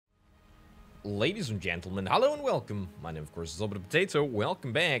Ladies and gentlemen, hello and welcome. My name, of course, is Littlebit Potato.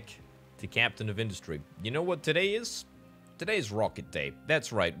 Welcome back to Captain of Industry. You know what today is? Today is Rocket Day.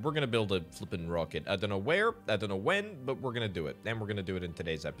 That's right, we're gonna build a flippin' rocket. I don't know where, I don't know when, but we're gonna do it. And we're gonna do it in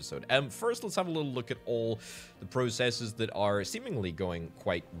today's episode. First, let's have a little look at all the processes that are seemingly going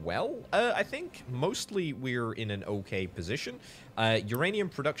quite well. I think mostly we're in an okay position. Uranium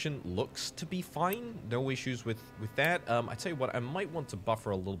production looks to be fine. No issues with that. I tell you what, I might want to buffer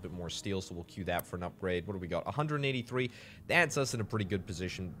a little bit more steel, so we'll queue that for an upgrade. What do we got? 183. That's us in a pretty good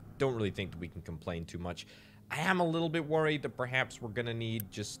position. Don't really think that we can complain too much. I am a little bit worried that perhaps we're gonna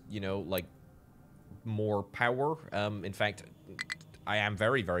need just, you know, like, more power. In fact, I am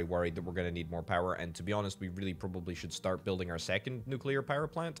very, very worried that we're gonna need more power, and to be honest, we really probably should start building our second nuclear power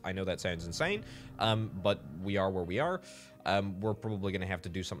plant. I know that sounds insane, but we are where we are. We're probably gonna have to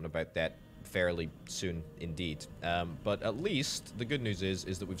do something about that fairly soon indeed. But at least the good news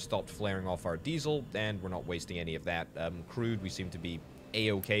is that we've stopped flaring off our diesel, and we're not wasting any of that. Crude we seem to be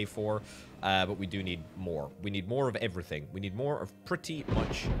a-okay for, but we do need more. We need more of everything. We need more of pretty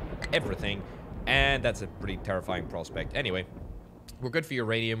much everything, and that's a pretty terrifying prospect. Anyway, we're good for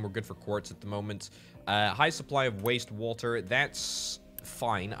uranium, we're good for quartz at the moment. High supply of wastewater, that's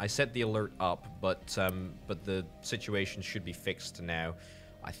fine. I set the alert up, but the situation should be fixed now.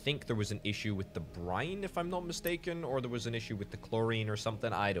 I think there was an issue with the brine, if I'm not mistaken, or there was an issue with the chlorine or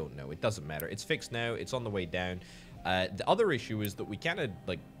something. I don't know. It doesn't matter. It's fixed now. It's on the way down. The other issue is that we kind of,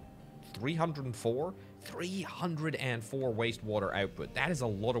 like, 304 wastewater output. That is a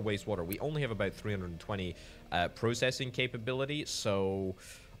lot of wastewater. We only have about 320 processing capability, so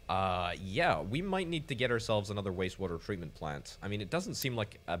yeah, we might need to get ourselves another wastewater treatment plant. I mean, it doesn't seem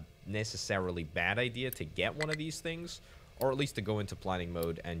like a necessarily bad idea to get one of these things, or at least to go into planning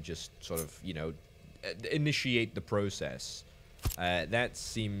mode and just sort of, you know, initiate the process. That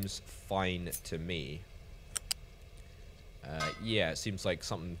seems fine to me. Yeah, it seems like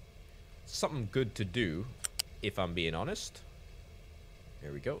something good to do, if I'm being honest.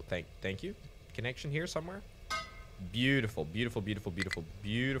 There we go. Thank you. Connection here somewhere. Beautiful, beautiful, beautiful, beautiful,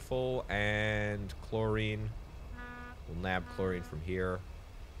 beautiful. And chlorine. We'll nab chlorine from here.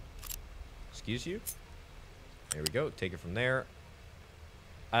 Excuse you. There we go. Take it from there.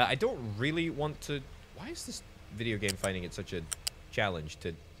 I don't really want to... Why is this video game finding it such a challenge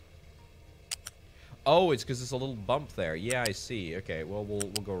to... Oh, it's because there's a little bump there. Yeah, I see. Okay, well, we'll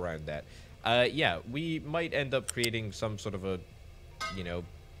go around that. Yeah, we might end up creating some sort of a, you know,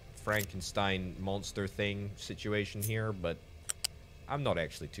 Frankenstein monster thing situation here, but I'm not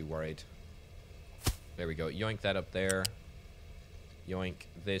actually too worried. There we go. Yoink that up there. Yoink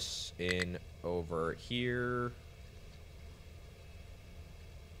this in over here.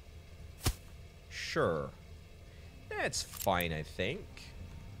 Sure. That's fine, I think.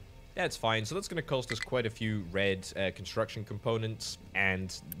 That's fine. So that's going to cost us quite a few red construction components,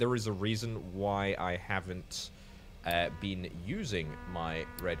 and there is a reason why I haven't been using my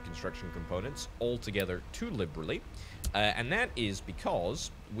red construction components altogether too liberally, and that is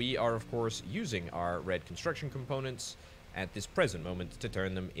because we are, of course, using our red construction components at this present moment to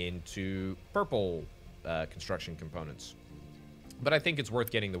turn them into purple construction components. But I think it's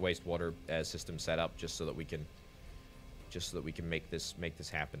worth getting the wastewater system set up just so that we can make this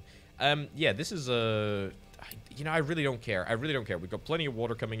happen. Yeah, this is a... You know, I really don't care. I really don't care. We've got plenty of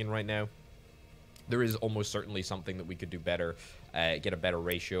water coming in right now. There is almost certainly something that we could do better, get a better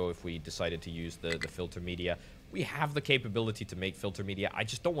ratio if we decided to use the filter media. We have the capability to make filter media. I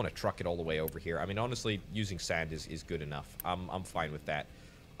just don't want to truck it all the way over here. I mean, honestly, using sand is good enough. I'm fine with that.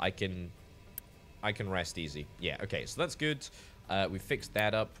 I can rest easy. Yeah, okay, so that's good. We fixed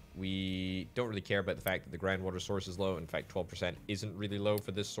that up. We don't really care about the fact that the groundwater source is low. In fact, 12% isn't really low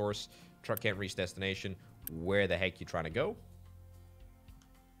for this source. Truck can't reach destination. Where the heck you trying to go?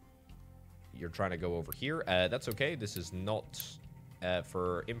 You're trying to go over here. That's okay. This is not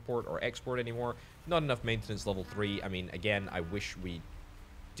for import or export anymore. Not enough maintenance level 3. I mean, again, I wish we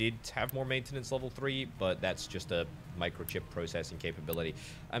did have more maintenance level 3, but that's just a microchip processing capability.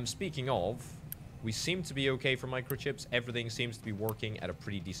 Speaking of... We seem to be okay for microchips. Everything seems to be working at a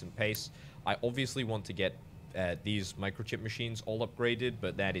pretty decent pace. I obviously want to get these microchip machines all upgraded,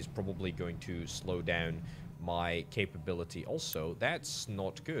 but that is probably going to slow down my capability. Also, that's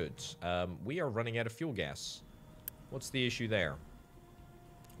not good. We are running out of fuel gas. What's the issue there?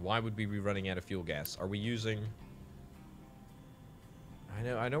 Why would we be running out of fuel gas? Are we using...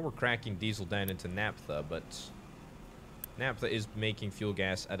 I know we're cracking diesel down into naphtha, but naphtha is making fuel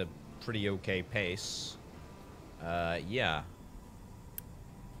gas at a pretty okay pace. Yeah.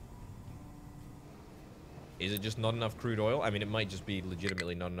 Is it just not enough crude oil? I mean, it might just be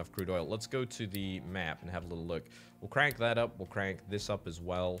legitimately not enough crude oil. Let's go to the map and have a little look. We'll crank that up. We'll crank this up as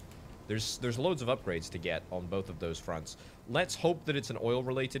well. There's loads of upgrades to get on both of those fronts. Let's hope that it's an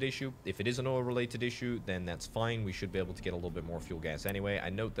oil-related issue. If it is an oil-related issue, then that's fine. We should be able to get a little bit more fuel gas anyway. I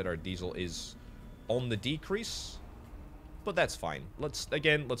note that our diesel is on the decrease, but that's fine. Let's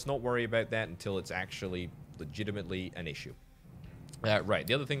not worry about that until it's actually legitimately an issue. Right,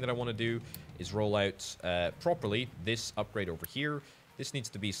 the other thing that I want to do is roll out properly this upgrade over here. This needs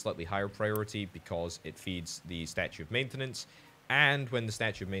to be slightly higher priority because it feeds the Statue of Maintenance. And when the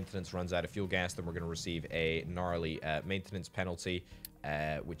Statue of Maintenance runs out of fuel gas, then we're going to receive a gnarly maintenance penalty,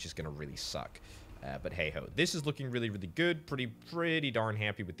 which is going to really suck. But hey-ho. This is looking really, really good. Pretty darn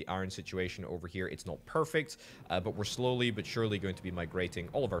happy with the iron situation over here. It's not perfect, but we're slowly but surely going to be migrating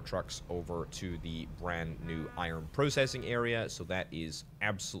all of our trucks over to the brand new iron processing area, so that is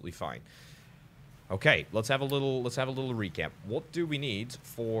absolutely fine. Okay, let's have a little recap. What do we need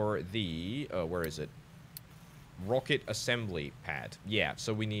for the where is it? Rocket assembly pad. Yeah,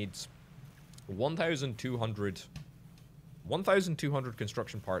 so we need 1,200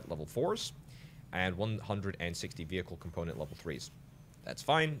 construction part level 4s and 160 vehicle component level 3s. That's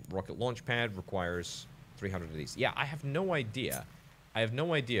fine. Rocket launch pad requires 300 of these. Yeah, I have no idea. I have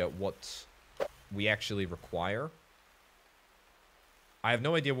no idea what we actually require. I have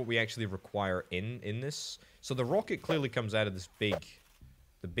no idea what we actually require in this. So the rocket clearly comes out of this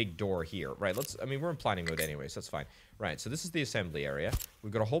the big door here. Right, I mean, we're in planning mode anyway, so that's fine. Right, so this is the assembly area.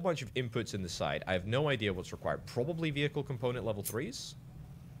 We've got a whole bunch of inputs in the side. I have no idea what's required. Probably vehicle component level 3s.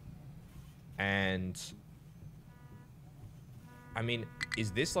 And I mean,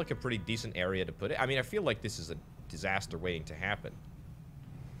 is this like a pretty decent area to put it? I mean, I feel like this is a disaster waiting to happen.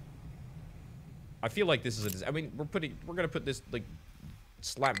 I feel like this is I mean, we're gonna put this like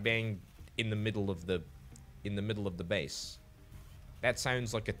slap bang in the middle of the base. That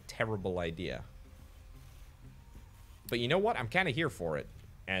sounds like a terrible idea. But you know what? I'm kind of here for it,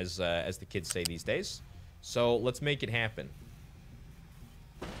 as the kids say these days. So let's make it happen.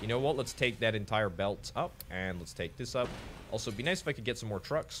 You know what? Let's take that entire belt up, and let's take this up. Also, it'd be nice if I could get some more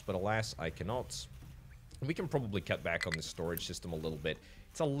trucks, but alas, I cannot. We can probably cut back on the storage system a little bit.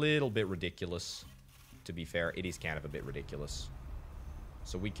 It's a little bit ridiculous, to be fair. It is kind of a bit ridiculous.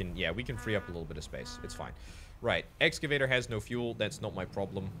 So we can, yeah, we can free up a little bit of space. It's fine. Right, excavator has no fuel. That's not my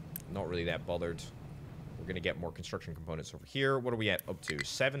problem. Not really that bothered. We're going to get more construction components over here. What are we at up to?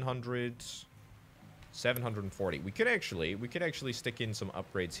 700... 740. We could actually stick in some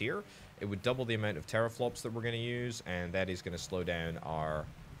upgrades here. It would double the amount of teraflops that we're going to use, and that is going to slow down our...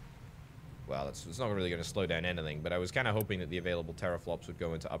 Well, it's not really going to slow down anything, but I was kind of hoping that the available teraflops would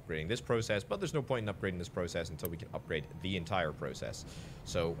go into upgrading this process, but there's no point in upgrading this process until we can upgrade the entire process.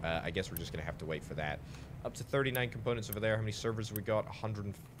 So, I guess we're just going to have to wait for that. Up to 39 components over there. How many servers have we got?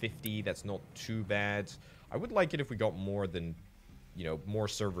 150. That's not too bad. I would like it if we got more than, you know, more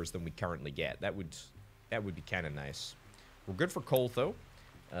servers than we currently get. That would be kind of nice. We're good for coal, though.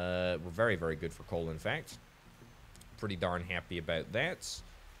 We're very, very good for coal, in fact. Pretty darn happy about that.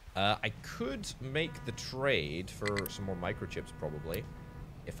 I could make the trade for some more microchips, probably,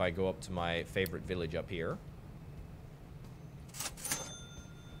 if I go up to my favorite village up here.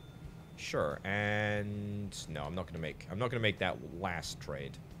 Sure, and no, I'm not gonna make that last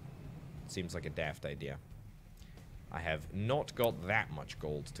trade. Seems like a daft idea. I have not got that much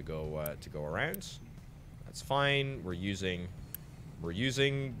gold to go around. That's fine. We're using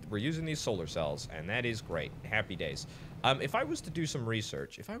these solar cells, and that is great. Happy days. If I was to do some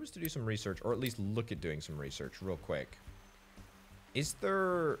research, or at least look at doing some research real quick, is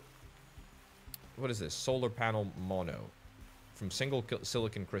there... What is this? Solar panel mono. From single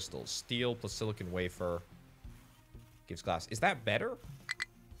silicon crystals. Steel plus silicon wafer gives glass. Is that better?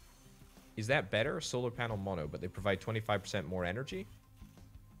 Is that better? Solar panel mono, but they provide 25% more energy?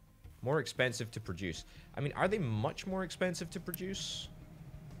 More expensive to produce. I mean, are they much more expensive to produce?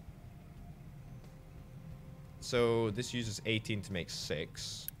 So this uses 18 to make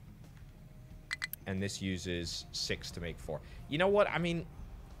 6. And this uses 6 to make 4. You know what? I mean,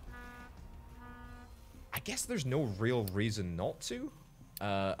 I guess there's no real reason not to.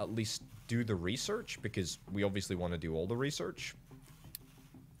 At least do the research, because we obviously want to do all the research.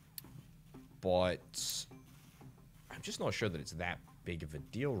 But I'm just not sure that it's that big of a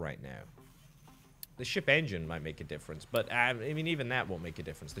deal right now. The ship engine might make a difference, but I mean, even that won't make a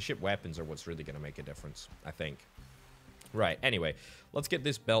difference. The ship weapons are what's really going to make a difference, I think. Right, anyway, let's get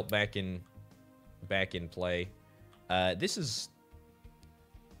this belt back in play. This is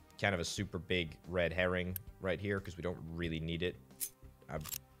kind of a super big red herring right here, because we don't really need it. I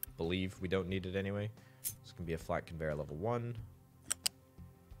believe we don't need it anyway. This can be a flat conveyor level 1.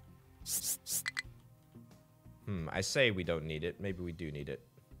 I say we don't need it. Maybe we do need it.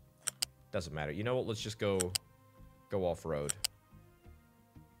 Doesn't matter. You know what? Let's just go off-road.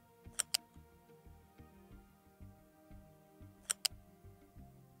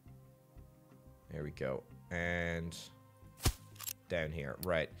 There we go. And down here.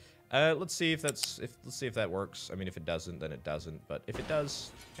 Right. Let's see if let's see if that works. I mean, if it doesn't, then it doesn't. But if it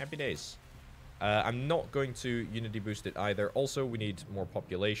does, happy days. I'm not going to Unity boost it either. Also, we need more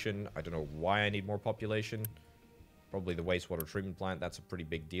population. I don't know why I need more population. Probably the wastewater treatment plant. That's a pretty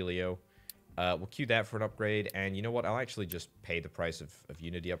big dealio. We'll queue that for an upgrade. And you know what? I'll actually just pay the price of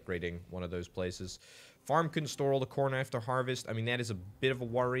Unity upgrading one of those places. Farm couldn't store all the corn after harvest. I mean, that is a bit of a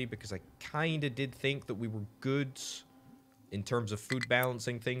worry because I kind of did think that we were good in terms of food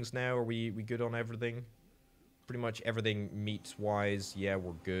balancing things now. Are we good on everything? Pretty much everything meat-wise. Yeah,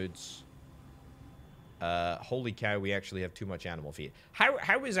 we're good. Holy cow, we actually have too much animal feed.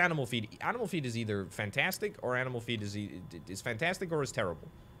 How is animal feed? Animal feed is either fantastic or animal feed is fantastic or is terrible.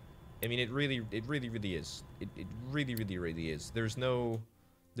 I mean, it really is. It really is. There's no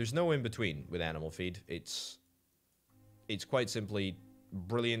in between with animal feed. It's quite simply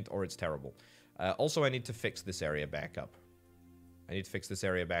brilliant or it's terrible. Also, I need to fix this area back up. I need to fix this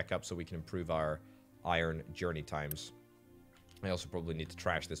area back up so we can improve our iron journey times. I also probably need to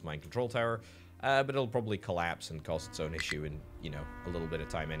trash this mine control tower, but it'll probably collapse and cause its own issue in, you know, a little bit of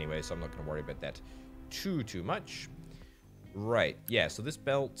time anyway, so I'm not going to worry about that too much. Right, yeah, so this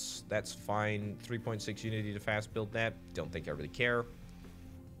belt, that's fine. 3.6 Unity to fast build that. Don't think I really care.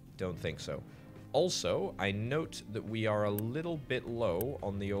 Don't think so. Also, I note that we are a little bit low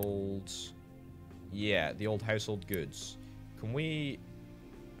on the old... Yeah, the old household goods. Can we...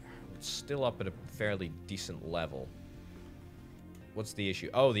 It's still up at a fairly decent level. What's the issue?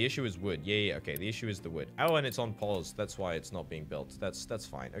 Oh, the issue is wood. Yeah, okay, the issue is the wood. Oh, and it's on pause. That's why it's not being built. That's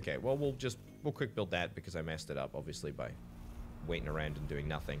fine. Okay, well, we'll quick build that because I messed it up, obviously, by waiting around and doing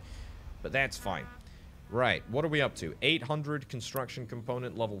nothing. But that's fine. Right, what are we up to? 800 construction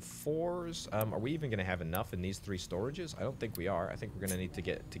component level 4s. Are we even going to have enough in these 3 storages? I don't think we are. I think we're going to need to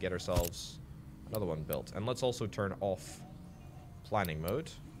get ourselves another one built. And let's also turn off planning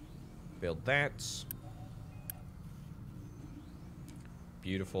mode. Build that.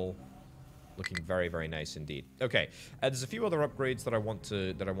 Beautiful. Looking very, very nice indeed. Okay, there's a few other upgrades that I want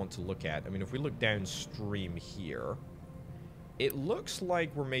to look at. I mean, if we look downstream here, it looks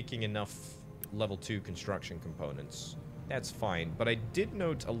like we're making enough level 2 construction components. That's fine, but I did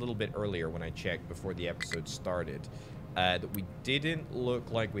note a little bit earlier when I checked before the episode started that we didn't look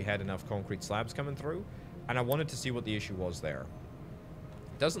like we had enough concrete slabs coming through, and I wanted to see what the issue was there.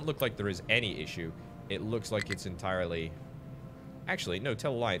 It doesn't look like there is any issue. It looks like it's entirely... Actually, no,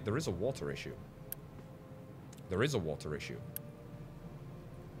 tell a lie. There is a water issue. There is a water issue.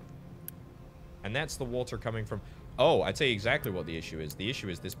 And that's the water coming from... Oh, I'd say exactly what the issue is. The issue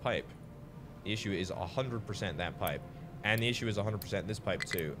is this pipe. The issue is 100% that pipe. And the issue is 100% this pipe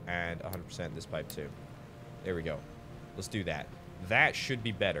too. And 100% this pipe too. There we go. Let's do that. That should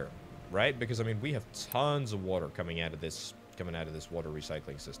be better, right? Because, I mean, we have tons of water coming out of this water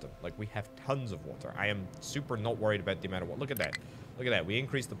recycling system. Like, we have tons of water. I am super not worried about the amount of water. Look at that. Look at that. We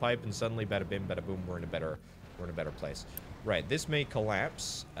increase the pipe and suddenly, bada bim, bada boom, we're in a better place. Right, this may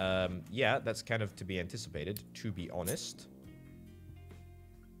collapse. Yeah, that's kind of to be anticipated, to be honest.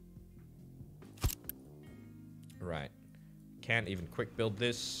 Right. Can't even quick build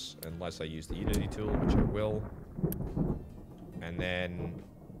this unless I use the Unity tool, which I will. And then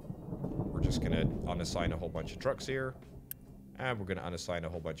we're just going to unassign a whole bunch of trucks here. And we're going to unassign a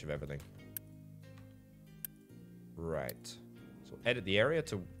whole bunch of everything. Right. So edit the area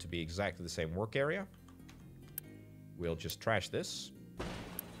to be exactly the same work area. We'll just trash this.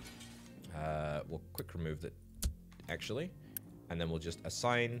 We'll quick remove it, actually. And then we'll just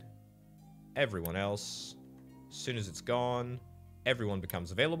assign everyone else. As soon as it's gone, everyone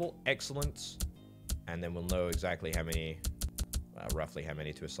becomes available. Excellent. And then we'll know exactly how many, roughly how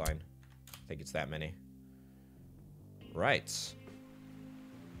many to assign. I think it's that many. Right.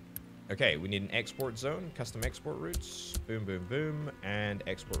 Okay, we need an export zone, custom export routes. Boom, boom, boom. And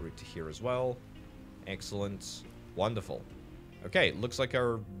export route to here as well. Excellent. Wonderful. Okay, looks like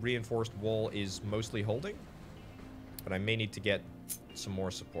our reinforced wall is mostly holding. But I may need to get some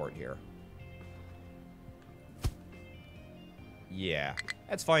more support here. Yeah,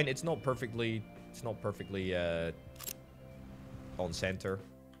 that's fine. It's not perfectly on center.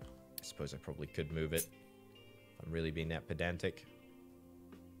 I suppose I probably could move it. I'm really being that pedantic.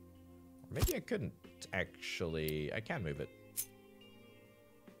 Or maybe I couldn't, actually. I can move it.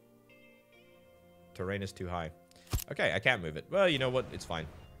 Terrain is too high. Okay, I can't move it. Well, you know what? It's fine.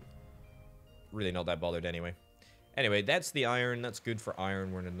 Really not that bothered anyway. Anyway, that's the iron. That's good for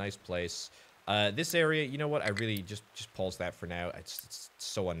iron. We're in a nice place. This area, you know what? I really just pause that for now. It's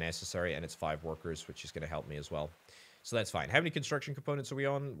so unnecessary, and it's 5 workers, which is going to help me as well. So that's fine. How many construction components are we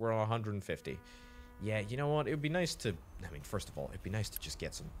on? We're on 150. Yeah, you know what? It would be nice to... I mean, first of all, it'd be nice to just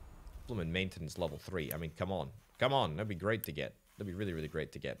get some blooming maintenance level 3. I mean, come on. Come on. That'd be great to get. That'd be really, really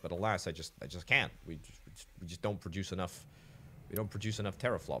great to get. But alas, I just can't. We just don't produce enough... We don't produce enough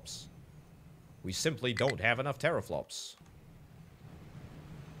teraflops. We simply don't have enough teraflops.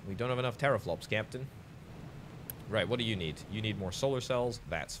 We don't have enough teraflops, Captain. Right, what do you need? You need more solar cells.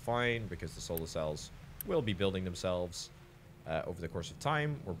 That's fine, because the solar cells will be building themselves over the course of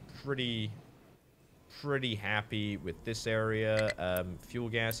time. We're pretty happy with this area. Fuel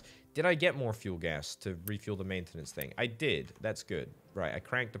gas. Did I get more fuel gas to refuel the maintenance thing? I did. That's good. Right, I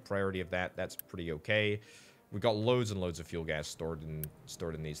cranked the priority of that. That's pretty okay. We've got loads and loads of fuel gas stored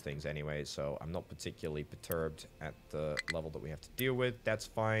in these things anyway, so I'm not particularly perturbed at the level that we have to deal with. That's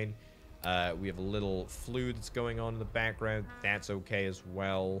fine. We have a little flue that's going on in the background. That's okay as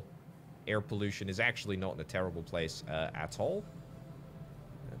well. Air pollution is actually not in a terrible place at all.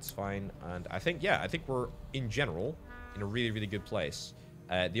 That's fine. And I think, yeah, I think we're, in general, in a really, really good place.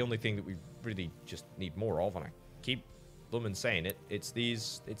 The only thing that we really just need more of, and I keep blooming saying it, it's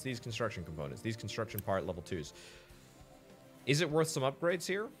these construction components, these construction part level 2s. Is it worth some upgrades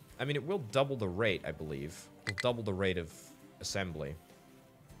here? I mean, it will double the rate, I believe. It'll double the rate of assembly.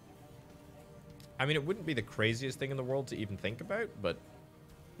 I mean, it wouldn't be the craziest thing in the world to even think about, but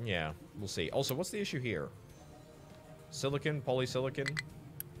yeah, we'll see. Also, what's the issue here? Silicon, polysilicon.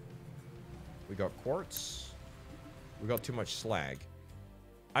 We got quartz. We got too much slag.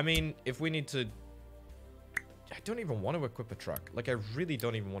 I mean, if we need to... I don't even want to equip a truck. Like, I really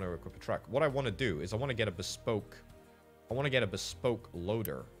don't even want to equip a truck. What I want to do is I want to get a bespoke... I want to get a bespoke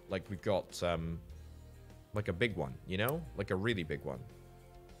loader. Like, we've got, like a big one, you know? Like a really big one.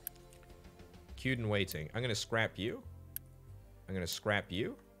 Queued and waiting. I'm going to scrap you. I'm going to scrap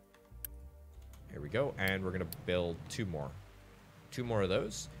you. Here we go. And we're going to build 2 more. 2 more of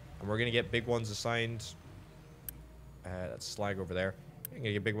those. And we're going to get big ones assigned. That's slag over there. I'm going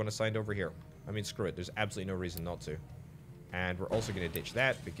to get a big one assigned over here. I mean, screw it. There's absolutely no reason not to. And we're also going to ditch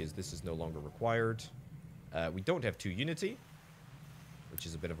that because this is no longer required. We don't have 2 Unity, which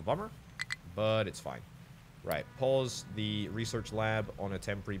is a bit of a bummer, but it's fine. Right. Pause the research lab on a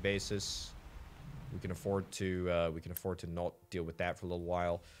temporary basis. We can afford to not deal with that for a little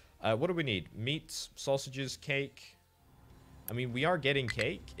while. What do we need? Meat, sausages, cake. I mean, we are getting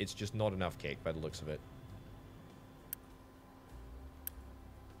cake. It's just not enough cake by the looks of it.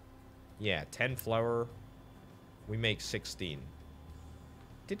 Yeah, 10 flour. We make 16.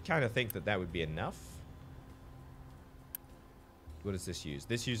 Did kind of think that that would be enough. What does this use?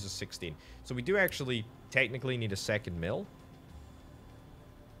 This uses 16. So we do actually technically need a second mill.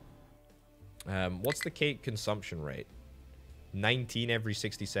 What's the cake consumption rate? 19 every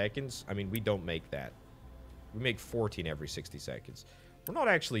 60 seconds? I mean, we don't make that. We make 14 every 60 seconds. We're not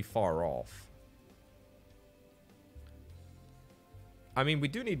actually far off. I mean, we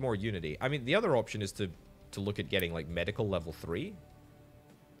do need more Unity. I mean, the other option is to look at getting, like, medical level 3.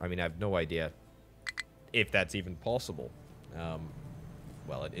 I mean, I have no idea if that's even possible.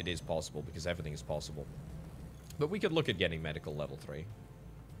 Well, it is possible because everything is possible. But we could look at getting medical level 3.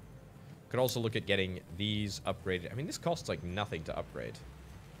 Could also look at getting these upgraded. I mean, this costs, like, nothing to upgrade.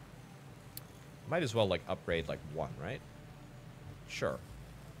 Might as well, like, upgrade, like, 1, right? Sure.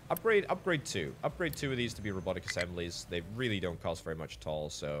 Upgrade 2. Upgrade 2 of these to be robotic assemblies. They really don't cost very much at all,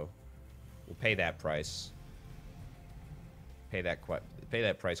 so we'll pay that price. Pay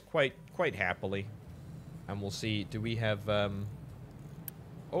that price quite happily. And we'll see. Do we have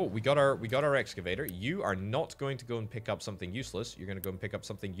oh, we got our excavator. You are not going to go and pick up something useless. You're going to go and pick up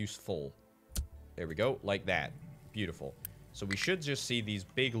something useful. There we go, like that. Beautiful. So we should just see these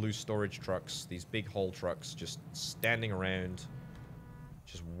big loose storage trucks, these big haul trucks just standing around,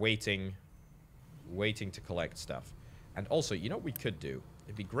 just waiting to collect stuff. And also, you know what we could do?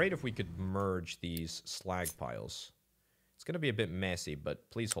 It'd be great if we could merge these slag piles. It's going to be a bit messy, but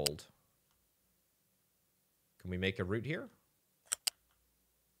please hold. Can we make a route here?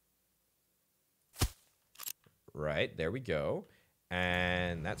 Right, there we go.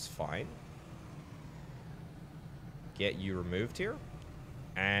 And that's fine. Get you removed here.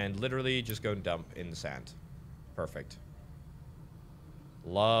 And literally just go and dump in the sand. Perfect.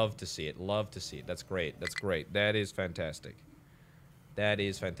 Love to see it. Love to see it. That's great. That's great. That is fantastic. That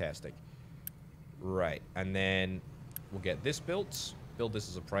is fantastic. Right. And then we'll get this built. Build this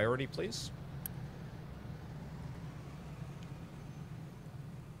as a priority, please.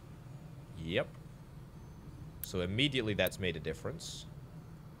 Yep. So immediately that's made a difference.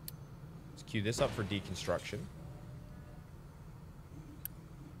 Let's queue this up for deconstruction.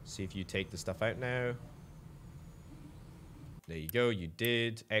 See if you take the stuff out now. There you go, you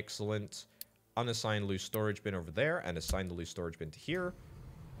did. Excellent. Unassign loose storage bin over there and assign the loose storage bin to here.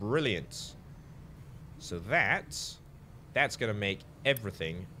 Brilliant. So that's going to make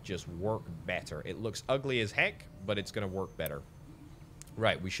everything just work better. It looks ugly as heck, but it's going to work better.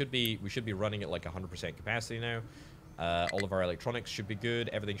 Right, we should be running at like 100% capacity now. All of our electronics should be good.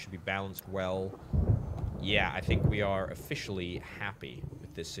 Everything should be balanced well. Yeah, I think we are officially happy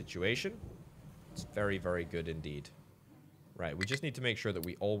with this situation. It's very, very good indeed. Right, we just need to make sure that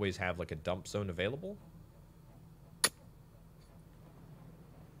we always have like a dump zone available.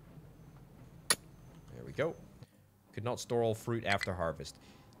 There we go. Could not store all fruit after harvest.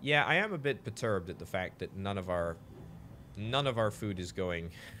 Yeah, I am a bit perturbed at the fact that none of our food is going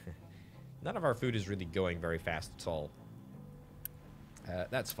none of our food is really going very fast at all.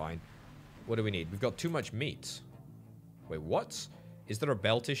 That's fine. What do we need? We've got too much meat. Wait, what? Is there a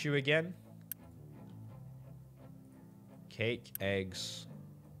belt issue again? Cake, eggs.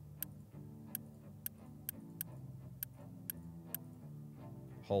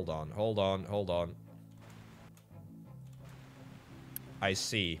 Hold on, hold on, hold on. I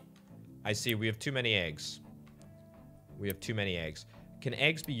see. I see, we have too many eggs. We have too many eggs. Can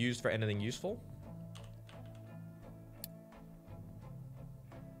eggs be used for anything useful?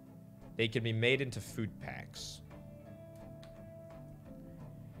 They can be made into food packs.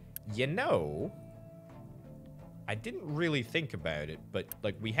 You know, I didn't really think about it, but,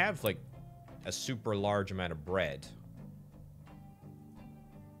 like, we have, like, a super large amount of bread.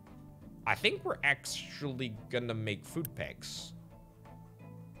 I think we're actually gonna make food packs.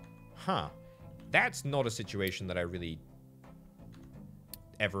 Huh. That's not a situation that I really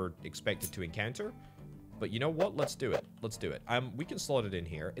ever expected to encounter. But you know what? Let's do it. Let's do it. We can slot it in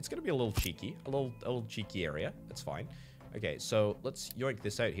here. It's gonna be a little cheeky. A little cheeky area. That's fine. Okay, so let's yoink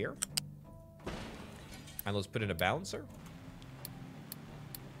this out here. And let's put in a balancer.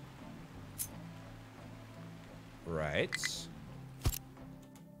 Right.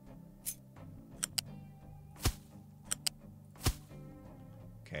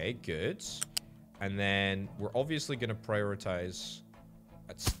 Okay, good. And then we're obviously going to prioritize...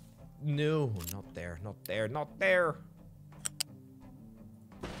 No, not there, not there, not there.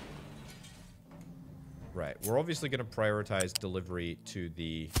 Right, we're obviously going to prioritize delivery to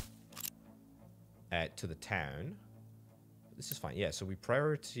the town. This is fine. Yeah, so we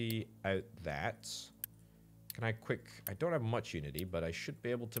priority out that. Can I I don't have much unity, but I should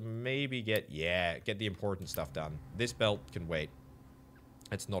be able to maybe get the important stuff done. This belt can wait.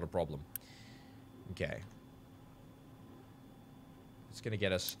 It's not a problem. Okay. It's going to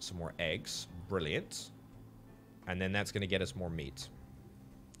get us some more eggs. Brilliant. And then that's going to get us more meat.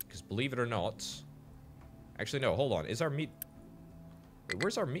 Because believe it or not... Actually, no, hold on. Is our meat... Wait,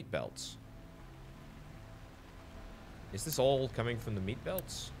 where's our meat belts? Is this all coming from the meat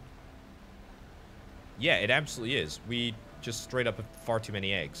belts? Yeah, it absolutely is. We just straight up have far too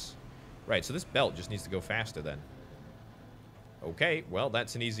many eggs. Right, so this belt just needs to go faster then. Okay, well,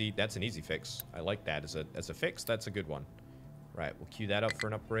 that's an easy fix. I like that as a fix. That's a good one. Right, we'll queue that up for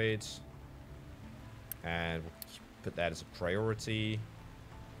an upgrade. And we'll put that as a priority.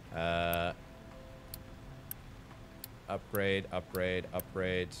 Upgrade, upgrade,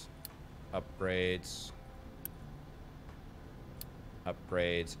 upgrades, upgrades,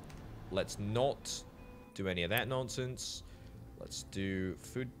 upgrade. Let's not do any of that nonsense. Let's do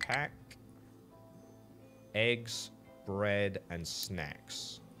food pack, eggs, bread, and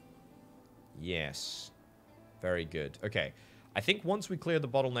snacks. Yes. Very good. Okay. I think once we clear the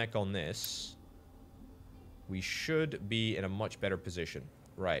bottleneck on this, we should be in a much better position.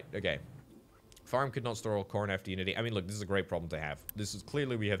 Right. Okay. Farm could not store all corn after Unity. I mean, look, this is a great problem to have. This is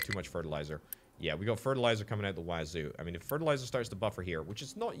clearly we have too much fertilizer. Yeah, we got fertilizer coming out the wazoo. I mean, if fertilizer starts to buffer here, which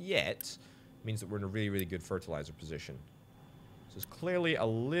is not yet, means that we're in a really, really good fertilizer position. So there's clearly a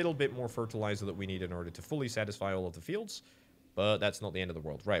little bit more fertilizer that we need in order to fully satisfy all of the fields. But that's not the end of the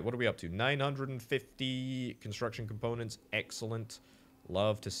world. Right, what are we up to? 950 construction components. Excellent.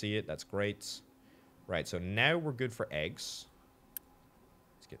 Love to see it. That's great. Right, so now we're good for eggs.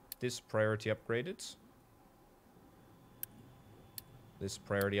 Let's get this priority upgraded. This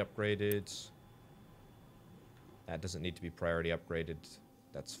priority upgraded. That doesn't need to be priority upgraded.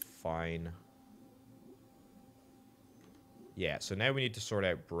 That's fine. Yeah, so now we need to sort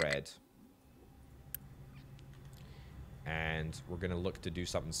out bread. And we're gonna look to do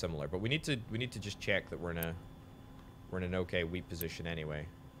something similar, but we need to just check that we're in an okay wheat position anyway.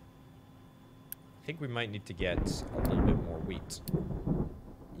 I think we might need to get a little bit more wheat.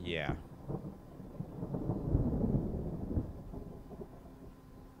 Yeah.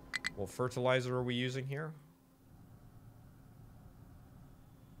 What fertilizer are we using here?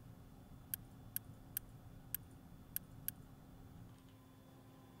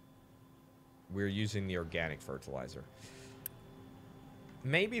 We're using the organic fertilizer.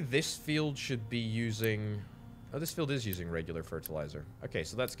 Maybe this field should be using... Oh, this field is using regular fertilizer. Okay,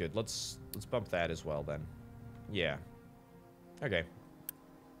 so that's good. Let's bump that as well then. Yeah. Okay.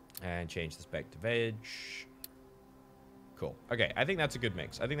 And change this back to veg. Cool. Okay, I think that's a good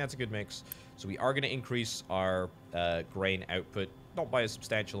mix. I think that's a good mix. So we are going to increase our grain output. Not by a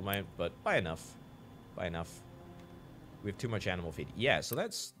substantial amount, but by enough. By enough. We have too much animal feed. Yeah, so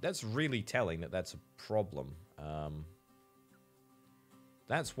that's really telling that that's a problem.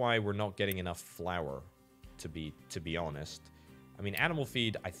 That's why we're not getting enough flour, to be honest. I mean, animal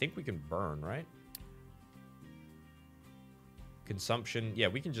feed, I think we can burn, right? Consumption, yeah,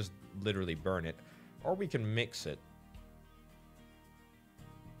 we can just literally burn it. Or we can mix it.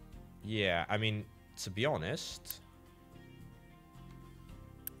 Yeah, I mean, to be honest,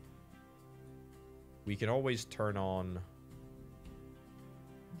 we can always turn on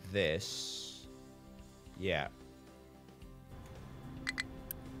this. Yeah.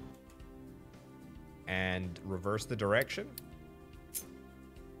 And reverse the direction.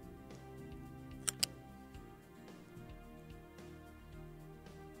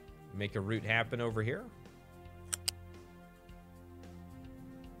 Make a route happen over here.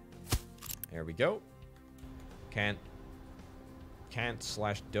 There we go. Can't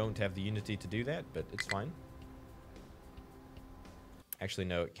 / don't have the unity to do that, but it's fine. Actually,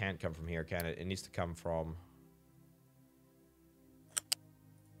 no, it can't come from here, can it? It needs to come from...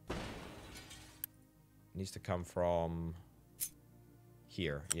 It needs to come from...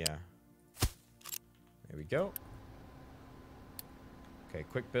 here, yeah. There we go. Okay,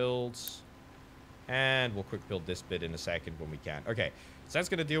 quick builds. And we'll quick build this bit in a second when we can. Okay, so that's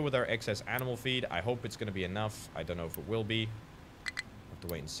going to deal with our excess animal feed. I hope it's going to be enough. I don't know if it will be. Have to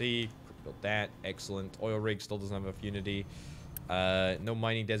wait and see. Quick build that. Excellent. Oil rig still doesn't have enough unity. No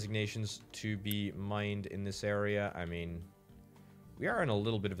mining designations to be mined in this area. I mean, we are in a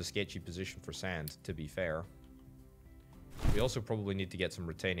little bit of a sketchy position for sand, to be fair. We also probably need to get some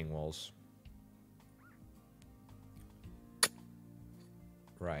retaining walls.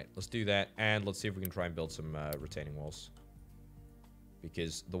 Right, let's do that, and let's see if we can try and build some retaining walls.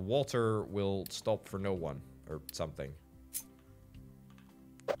 Because the water will stop for no one, or something.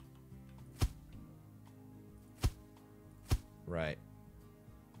 Right.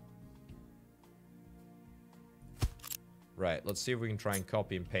 Right, let's see if we can try and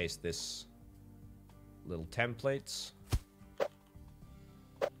copy and paste this little templates.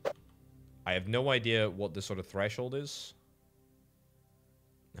 I have no idea what this sort of threshold is.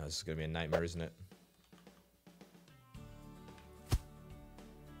 No, this is going to be a nightmare, isn't it?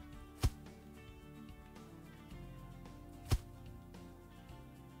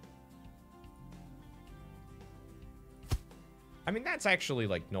 I mean, that's actually,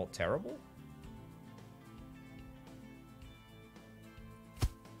 like, not terrible.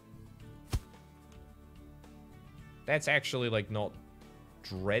 That's actually, like, not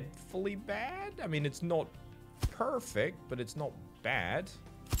dreadfully bad. I mean, it's not perfect, but it's not bad.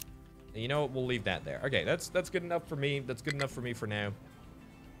 You know what? We'll leave that there. Okay, that's good enough for me. That's good enough for me for now.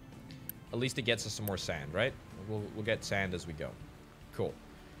 At least it gets us some more sand, right? We'll get sand as we go. Cool.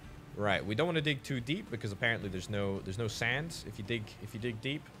 Right, we don't want to dig too deep because apparently there's no sand if you dig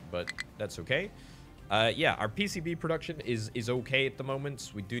deep, but that's okay. Yeah, our PCB production is okay at the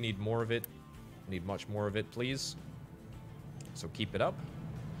moment. We do need more of it. Need much more of it, please. So keep it up.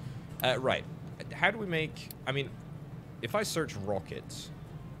 Right. How do we make... I mean, if I search rockets...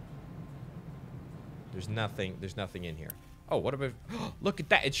 There's nothing in here. Oh, what about... Look at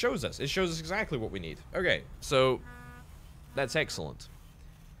that. It shows us. It shows us exactly what we need. Okay, so... That's excellent.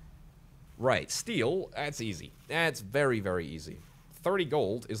 Right, steel. That's easy. That's very, very easy. 30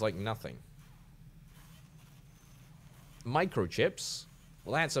 gold is like nothing. Microchips.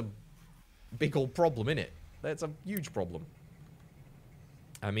 Well, that's a big old problem, innit? That's a huge problem.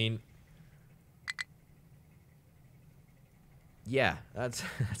 I mean... Yeah, that's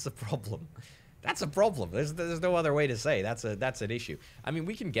a problem. That's a problem. There's no other way to say that's an issue. I mean,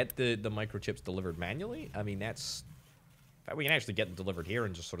 we can get the microchips delivered manually. I mean, that's... In fact, we can actually get them delivered here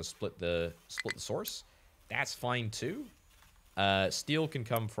and just sort of split the source. That's fine too. Steel can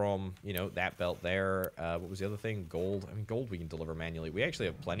come from, you know, that belt there. What was the other thing? Gold. I mean, gold we can deliver manually. We actually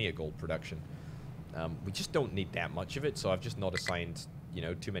have plenty of gold production. We just don't need that much of it, so I've just not assigned you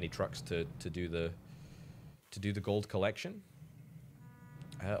know, too many trucks to do the gold collection.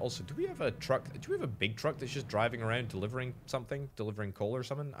 Also, do we have a truck? Do we have a big truck that's just driving around delivering something, delivering coal or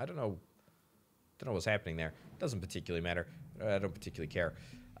something? I don't know. Don't know what's happening there. Doesn't particularly matter. I don't particularly care.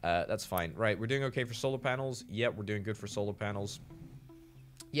 That's fine. Right, we're doing okay for solar panels. Yeah, we're doing good for solar panels.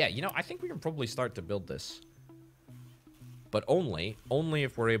 Yeah, you know, I think we can probably start to build this. But only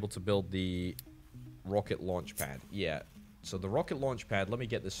if we're able to build the rocket launch pad. Yeah, so the rocket launch pad, let me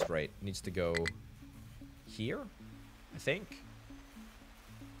get this straight, needs to go here, I think.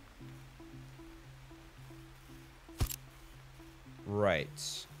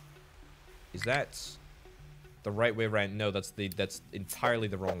 Right. Is that the right way around? No, that's entirely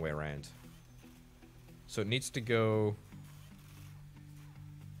the wrong way around. So it needs to go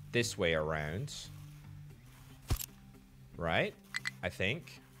this way around. Right? I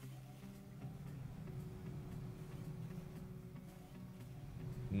think.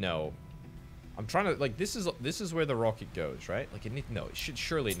 No. I'm trying to, like, this is where the rocket goes, right? Like,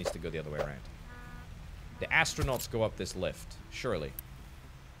 surely it needs to go the other way around. The astronauts go up this lift. Surely.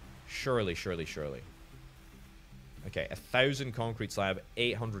 Surely. Okay, 1,000 concrete slab,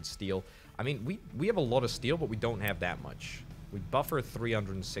 800 steel. I mean, we have a lot of steel, but we don't have that much. We buffer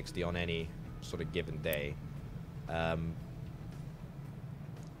 360 on any sort of given day. We're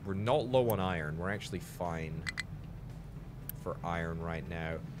not low on iron. We're actually fine for iron right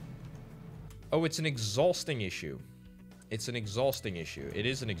now. Oh, it's an exhausting issue. It's an exhausting issue. It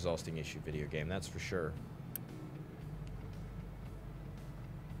is an exhausting issue, video game, that's for sure.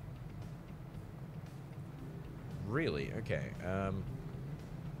 Really? Okay.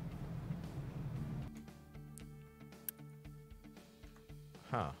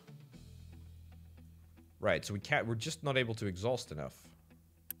 Huh. Right, so we're just not able to exhaust enough.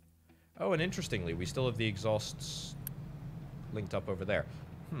 Oh, and interestingly, we still have the exhausts linked up over there.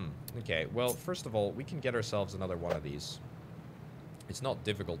 Okay, well, first of all, we can get ourselves another one of these. It's not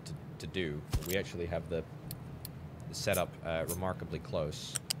difficult to do. We actually have the setup remarkably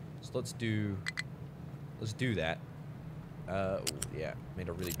close. So let's do that. Yeah, made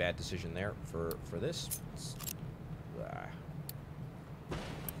a really bad decision there for this.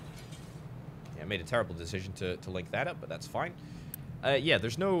 Yeah, made a terrible decision to link that up, but that's fine. Yeah,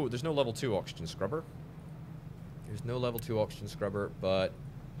 there's no level 2 oxygen scrubber. There's no level 2 oxygen scrubber, but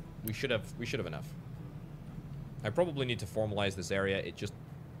we should have enough. I probably need to formalize this area. It's just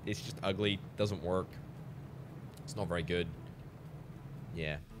ugly, doesn't work. It's not very good.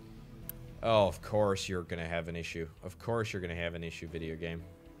 Yeah. Oh, of course you're gonna have an issue. Of course you're gonna have an issue, video game.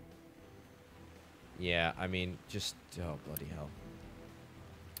 Yeah, I mean, just, oh, bloody hell.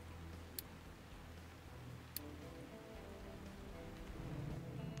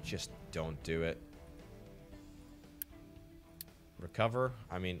 Just don't do it. Recover?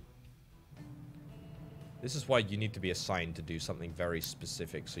 I mean, this is why you need to be assigned to do something very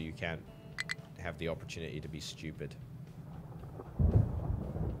specific, so you can't have the opportunity to be stupid.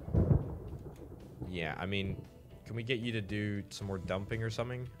 Yeah, I mean, can we get you to do some more dumping or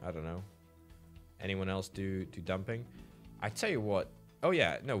something? I don't know. Anyone else do dumping? I tell you what. Oh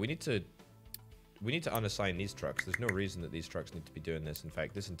yeah, no, we need to unassign these trucks. There's no reason that these trucks need to be doing this. In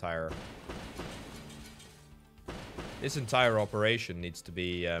fact, this entire operation needs to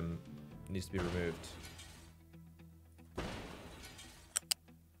be removed.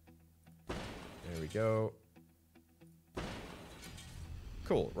 There we go.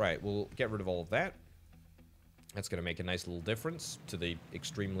 Cool. Right, we'll get rid of all of that. That's going to make a nice little difference to the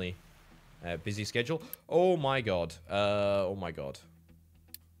extremely busy schedule. Oh my god. Oh my god.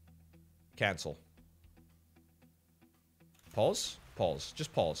 Cancel. Pause. Pause.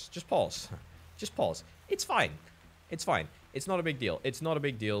 Just pause. Just pause. Just pause. It's fine. It's fine. It's not a big deal. It's not a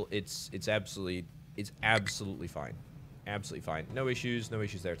big deal. It's absolutely fine. Absolutely fine. No issues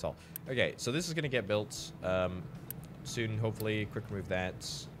there at all. Okay, so this is going to get built soon, hopefully. Quick remove that.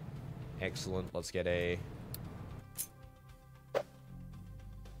 Excellent. Let's get a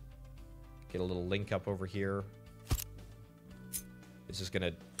little link up over here. This is going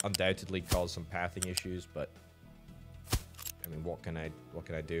to undoubtedly cause some pathing issues, but I mean, what can I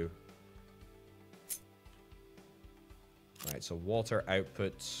do? Right, so water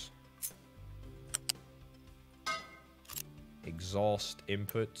outputs, exhaust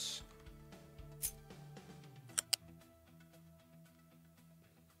inputs.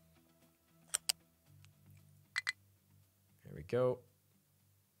 There we go.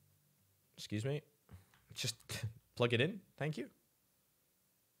 Excuse me. Just plug it in. Thank you.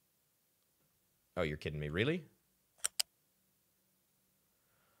 Oh, you're kidding me. Really?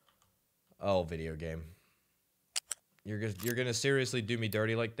 Oh, video game. You're gonna seriously do me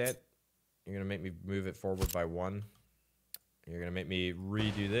dirty like that? You're gonna make me move it forward by 1. You're gonna make me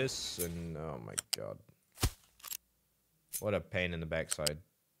redo this, and oh my god. What a pain in the backside.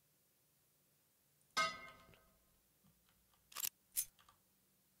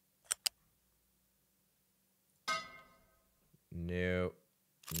 No.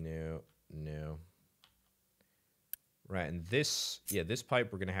 No. No. Right, and this... Yeah, this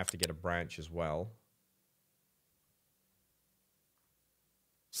pipe, we're gonna have to get a branch as well.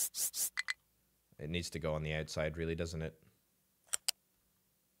 It needs to go on the outside, really, doesn't it?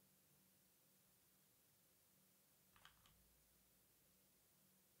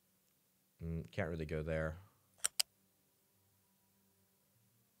 Can't really go there.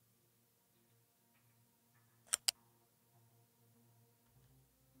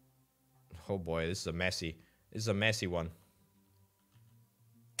 Oh boy, this is a messy one.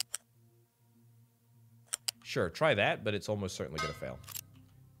 Sure, try that, but it's almost certainly gonna fail.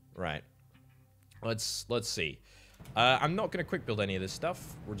 Right. Let's see. I'm not gonna quick build any of this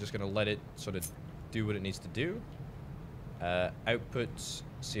stuff. We're just gonna let it sort of do what it needs to do. Output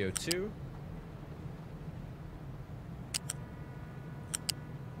CO2.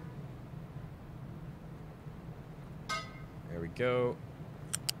 There we go.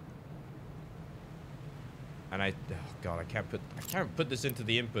 And oh god, I can't put this into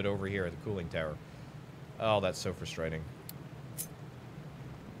the input over here at the cooling tower. Oh, that's so frustrating.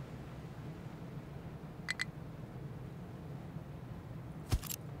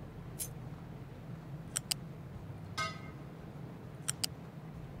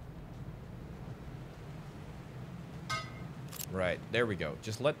 Right, there we go.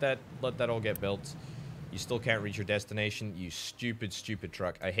 Just let that all get built. You still can't reach your destination, you stupid, stupid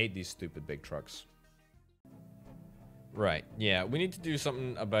truck. I hate these stupid big trucks. Right, yeah, we need to do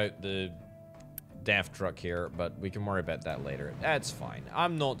something about the daft truck here, but we can worry about that later. That's fine.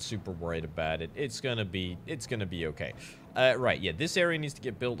 I'm not super worried about it. It's gonna be okay. Right, yeah, this area needs to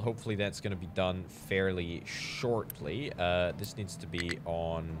get built. Hopefully that's gonna be done fairly shortly. This needs to be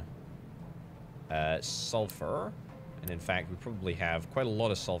on sulfur. And in fact, we probably have quite a lot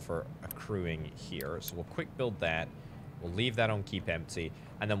of sulfur accruing here. So we'll quick build that. We'll leave that on keep empty,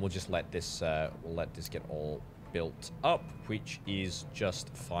 and then we'll just let this get all built up, which is just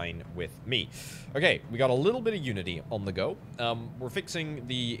fine with me. Okay, we got a little bit of Unity on the go. We're fixing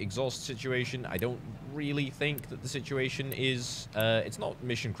the exhaust situation. I don't really think that the situation is... it's not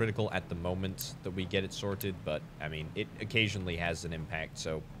mission critical at the moment that we get it sorted, but, I mean, it occasionally has an impact,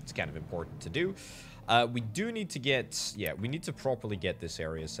 so it's kind of important to do. We do need to get... Yeah, we need to properly get this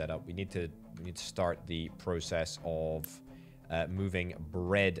area set up. We need to start the process of moving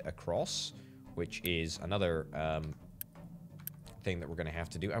bread across, which is another thing that we're going to have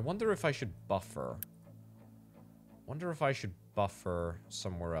to do. I wonder if I should buffer.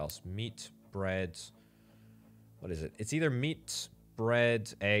 Somewhere else. Meat, bread. What is it? It's either meat,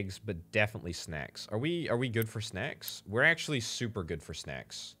 bread, eggs, but definitely snacks. Are we good for snacks? We're actually super good for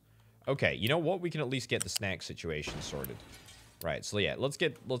snacks. Okay, you know what? We can at least get the snack situation sorted. Right, so yeah, let's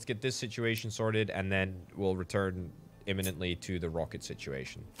get this situation sorted, and then we'll return imminently to the rocket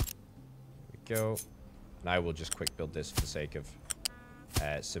situation. Go. And I will just quick build this for the sake of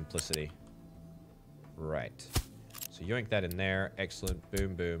simplicity. Right. So yoink that in there. Excellent.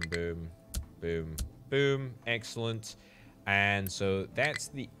 Boom, boom, boom. Boom, boom. Excellent. And so that's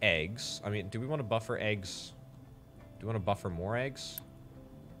the eggs. I mean, do we want to buffer eggs? Do we want to buffer more eggs?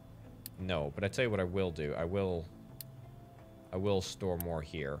 No, but I tell you what I will do. I will store more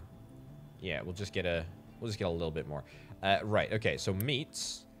here. Yeah, we'll just get a little bit more. Right, okay, so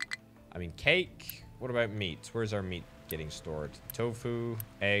meats. I mean, cake. What about meat? Where's our meat getting stored? Tofu,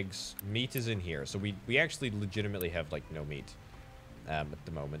 eggs. Meat is in here. So we actually legitimately have, like, no meat at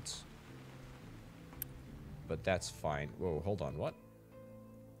the moment. But that's fine. Whoa, hold on. What?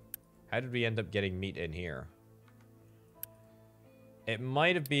 How did we end up getting meat in here? It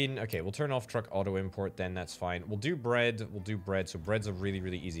might have been... Okay, we'll turn off truck auto import then. That's fine. We'll do bread. So bread's a really,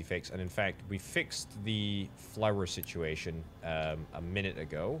 really easy fix. And in fact, we fixed the flour situation a minute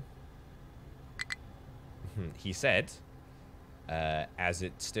ago. He said, as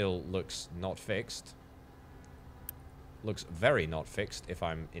it still looks not fixed. Looks very not fixed, if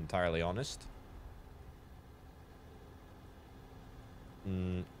I'm entirely honest.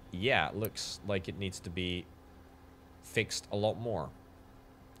 Yeah, looks like it needs to be fixed a lot more,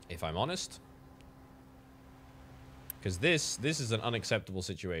 if I'm honest. Because this is an unacceptable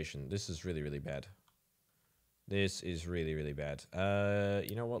situation. This is really, really bad. This is really, really bad.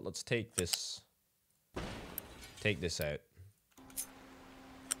 You know what? Let's take this... Take this out.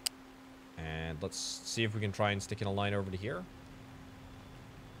 And let's see if we can try and stick in a line over to here.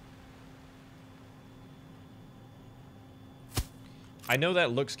 I know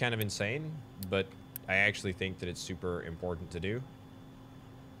that looks kind of insane, but I actually think that it's super important to do.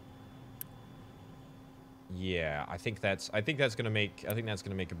 Yeah, I think that's gonna make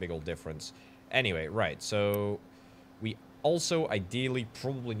a big old difference. Anyway, right, so we also ideally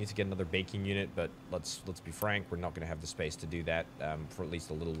probably need to get another baking unit, but let's be frank, we're not gonna have the space to do that for at least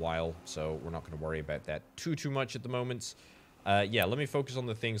a little while, so we're not gonna worry about that too much at the moment. Yeah, let me focus on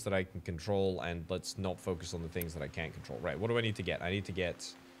the things that I can control, and let's not focus on the things that I can't control. Right, what do I need to get? I need to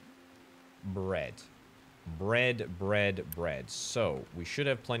get bread. Bread. So, we should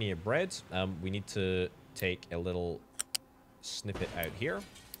have plenty of bread. We need to take a little snippet out here.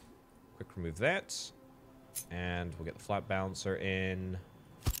 Quick remove that. And we'll get the flat balancer in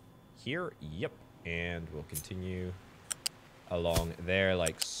here. Yep. And we'll continue along there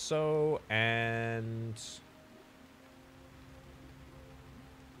like so. And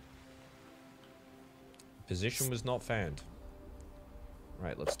position was not found.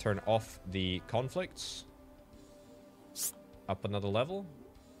 Right, let's turn off the conflicts. Up another level.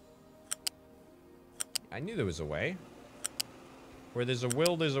 I knew there was a way. Where there's a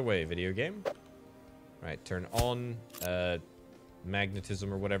will, there's a way, video game. Right, turn on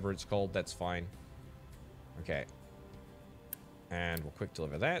magnetism or whatever it's called. That's fine. Okay. And we'll quick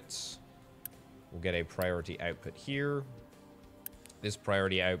deliver that. We'll get a priority output here. This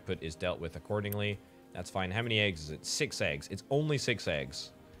priority output is dealt with accordingly. That's fine. How many eggs is it? 6 eggs. It's only 6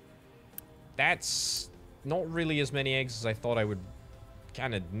 eggs. That's not really as many eggs as I thought I would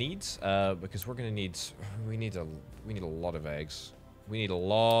kind of need, because we're gonna need we need a lot of eggs. We need a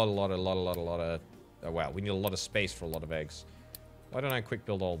lot of wow, we need a lot of space for a lot of eggs. Why don't I quick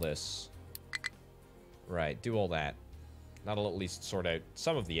build all this? Right, do all that. That'll at least sort out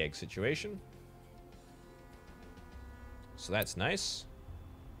some of the egg situation. So that's nice.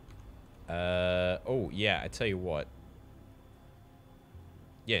 Oh yeah, I tell you what.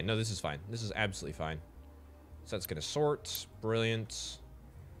 Yeah, no, this is fine. This is absolutely fine. So that's gonna sort. Brilliant.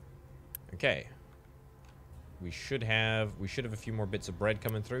 Okay. We should have a few more bits of bread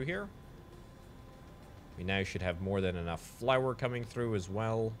coming through here. We now should have more than enough flour coming through as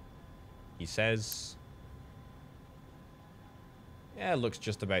well. He says. Yeah, it looks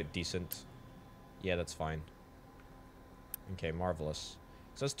just about decent. Yeah, that's fine. Okay, marvelous.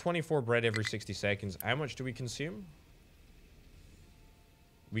 So that's 24 bread every 60 seconds. How much do we consume?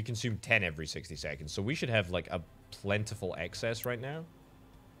 We consume 10 every 60 seconds. So we should have, like, a plentiful excess right now.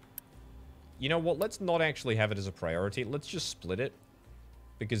 You know what? Let's not actually have it as a priority. Let's just split it.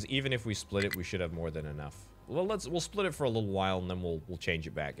 Because even if we split it, we should have more than enough. Well, we'll split it for a little while, and then we'll change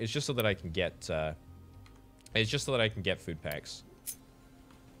it back. It's just so that I can get, food packs.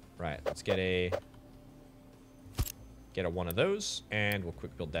 Right, let's get a one of those, and we'll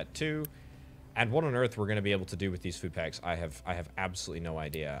quick build that too. And what on earth we're going to be able to do with these food packs, I have absolutely no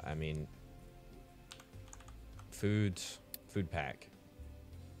idea. I mean, food pack.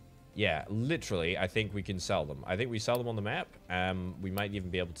 Yeah, literally, I think we can sell them. I think we sell them on the map. We might even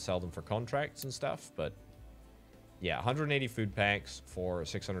be able to sell them for contracts and stuff, but yeah, 180 food packs for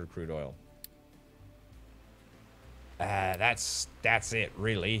 600 crude oil. That's it,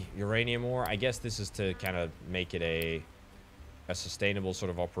 really. Uranium ore. I guess this is to kind of make it a sustainable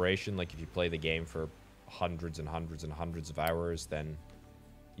sort of operation. Like, if you play the game for hundreds and hundreds and hundreds of hours, then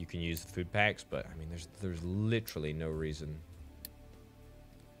you can use the food packs. But, I mean, there's literally no reason.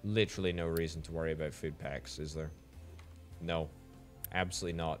 Literally no reason to worry about food packs, is there? No.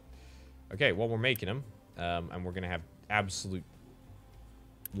 Absolutely not. Okay, well, we're making them. And we're going to have absolute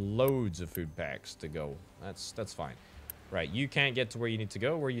loads of food packs to go. That's fine. Right, you can't get to where you need to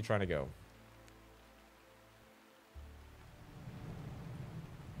go. Where are you trying to go?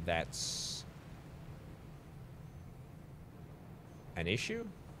 That's an issue?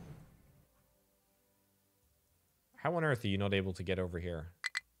 How on earth are you not able to get over here?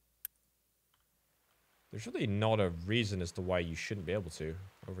 There's really not a reason as to why you shouldn't be able to.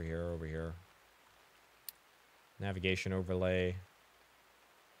 Over here, over here. Navigation overlay.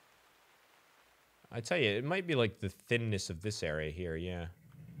 I tell you, it might be like the thinness of this area here, yeah.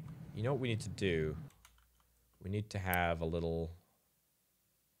 You know what we need to do? We need to have a little...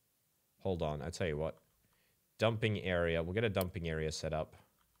 Hold on, I tell you what. Dumping area. We'll get a dumping area set up.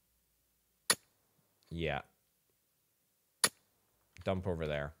 Yeah. Dump over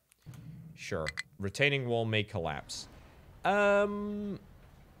there. Sure. Retaining wall may collapse. That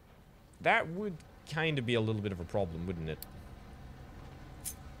would kind of be a little bit of a problem, wouldn't it?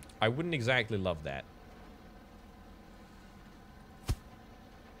 I wouldn't exactly love that.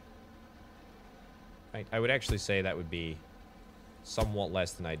 I would actually say that would be somewhat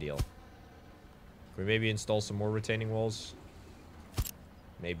less than ideal. Can we maybe install some more retaining walls?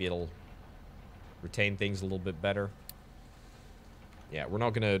 Maybe it'll retain things a little bit better. Yeah, we're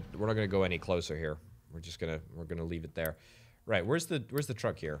not gonna go any closer here. We're gonna leave it there. Right, where's the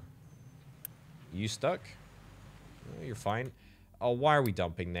truck here? You stuck? Oh, you're fine. Oh, why are we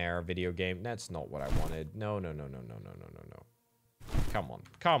dumping there, video game? That's not what I wanted. No. Come on.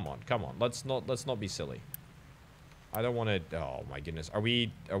 Let's not be silly. I don't want to. Oh my goodness. Are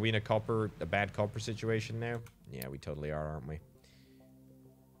we in a bad copper situation now? Yeah, we totally are, aren't we?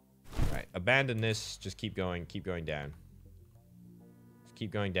 Right, abandon this. Just keep going down. Just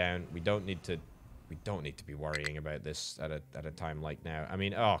keep going down. We don't need to be worrying about this at a time like now. I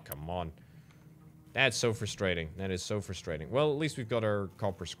mean, oh come on. That's so frustrating. That is so frustrating. Well, at least we've got our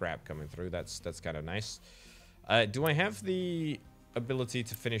copper scrap coming through. That's kind of nice. Do I have the ability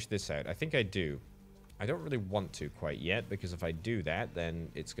to finish this out? I think I do. I don't really want to quite yet, because if I do that, then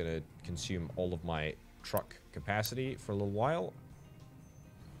it's going to consume all of my truck capacity for a little while.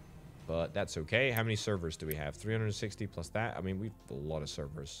 But that's okay. How many servers do we have? 360 plus that? I mean, we've a lot of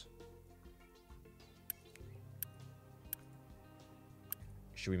servers.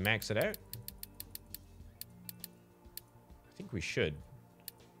 Should we max it out? I think we should.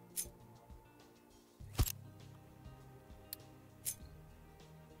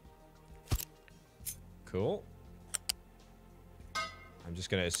 Cool. I'm just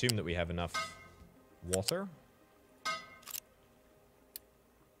going to assume that we have enough water.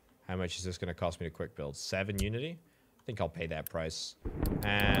 How much is this going to cost me to quick build? 7 Unity? I think I'll pay that price.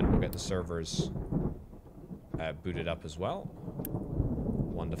 And we'll get the servers booted up as well.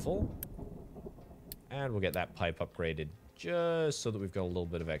 Wonderful. And we'll get that pipe upgraded just so that we've got a little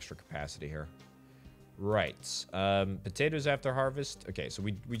bit of extra capacity here. Right. Potatoes after harvest. Okay, so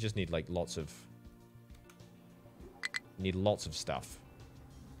we just need like lots of stuff.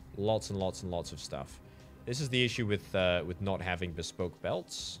 Lots and lots and lots of stuff. This is the issue with not having bespoke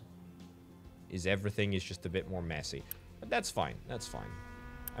belts. Is everything is just a bit more messy. But that's fine. That's fine.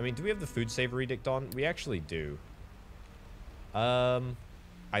 I mean, do we have the food saver edict on? We actually do.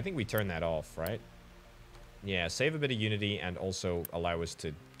 I think we turn that off, right? Yeah, save a bit of Unity and also allow us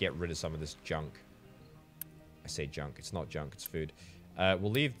to get rid of some of this junk. I say junk. It's not junk. It's food.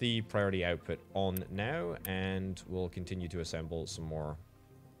 We'll leave the priority output on now, and we'll continue to assemble some more.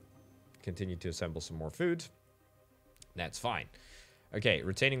 Food. That's fine. Okay,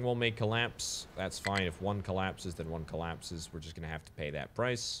 retaining wall may collapse. That's fine. If one collapses, then one collapses. We're just gonna have to pay that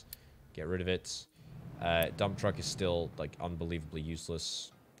price. Get rid of it. Dump truck is still like unbelievably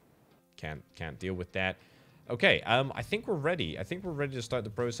useless. Can't deal with that. Okay, I think we're ready. I think we're ready to start the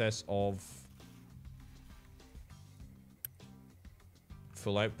process of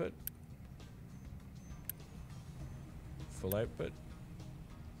full output. Full output.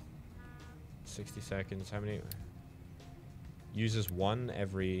 60 seconds. How many? Uses one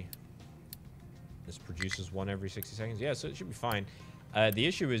every... This produces one every 60 seconds. Yeah, so it should be fine. The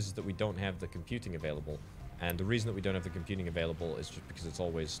issue is that we don't have the computing available. And the reason that we don't have the computing available is just because it's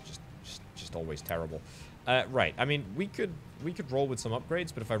always just always terrible. Right. I mean, we could roll with some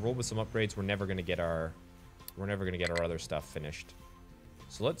upgrades, but if I roll with some upgrades, we're never gonna get our other stuff finished.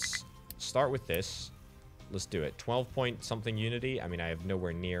 So let's start with this. Let's do it. 12 point something Unity. I mean, I have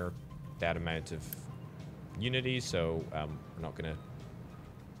nowhere near that amount of Unity, so we're not gonna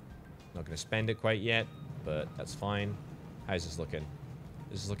spend it quite yet, but that's fine. How's this looking?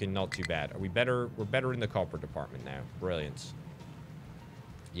 This is looking not too bad. Are we better? We're better in the copper department now. Brilliant.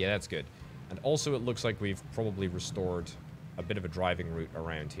 Yeah, that's good. And also, it looks like we've probably restored a bit of a driving route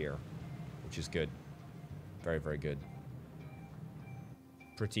around here, which is good. Very, very good.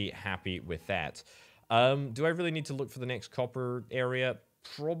 Pretty happy with that. Do I really need to look for the next copper area?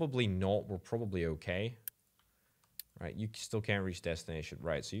 Probably not. We're probably okay. Right, you still can't reach destination.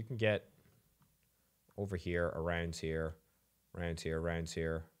 Right, so you can get over here, around here, around here, around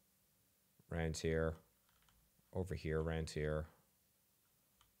here, around here, over here, around here,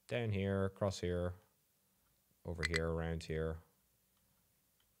 down here, across here, over here, around here,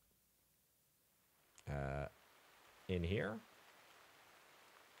 in here.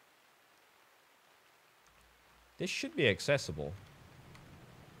 This should be accessible.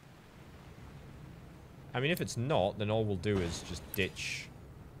 I mean, if it's not, then all we'll do is just ditch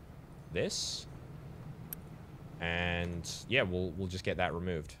this. And yeah, we'll just get that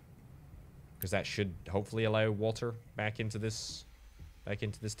removed. Because that should hopefully allow water back into this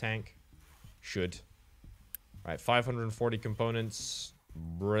tank. Should. Right, 540 components.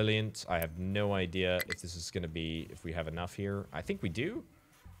 Brilliant. I have no idea if this is going to be, if we have enough here. I think we do.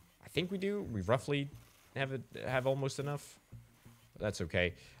 We roughly have almost enough. That's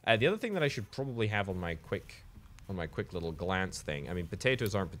okay. The other thing that I should probably have on my quick little glance thing. I mean,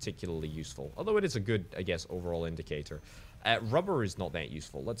 potatoes aren't particularly useful, although it is a good, I guess, overall indicator. Rubber is not that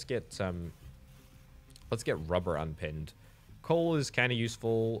useful. Let's get rubber unpinned. Coal is kind of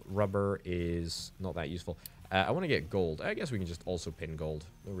useful. Rubber is not that useful. I want to get gold. I guess we can just also pin gold.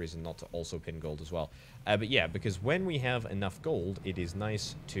 No reason not to also pin gold as well. But yeah, because when we have enough gold, it is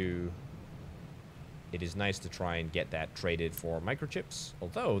nice to try and get that traded for microchips.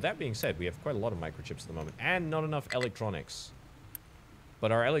 Although, that being said, we have quite a lot of microchips at the moment. And not enough electronics.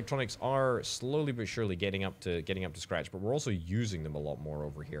 But our electronics are slowly but surely getting up to scratch. But we're also using them a lot more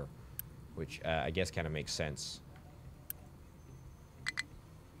over here. Which, I guess, kind of makes sense.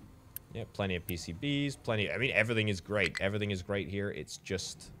 Yeah, plenty of PCBs. I mean, everything is great. Everything is great here. It's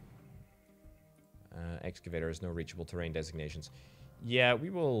just... excavator has no reachable terrain designations. Yeah, we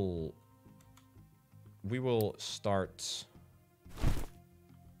will start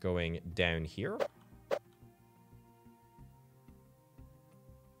going down here.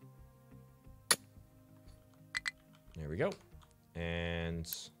 There we go. And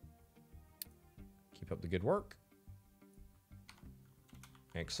keep up the good work.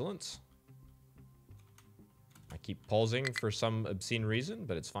 Excellent. I keep pausing for some obscene reason,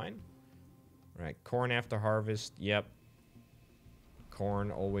 but it's fine. Right, corn after harvest. Yep.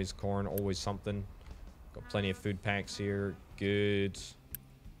 Corn, always something. Got plenty of food packs here. Good.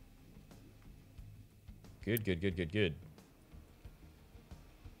 Good.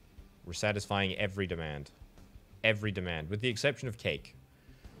 We're satisfying every demand. Every demand, with the exception of cake.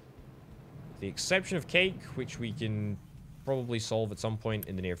 The exception of cake, which we can probably solve at some point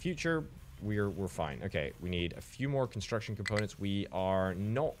in the near future. We're fine. Okay, we need a few more construction components. We are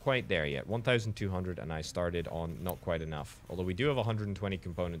not quite there yet. 1,200, and I started on not quite enough. Although we do have 120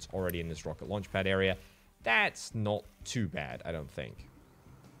 components already in this rocket launch pad area. That's not too bad, I don't think.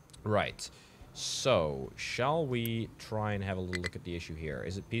 Right. So, shall we try and have a little look at the issue here?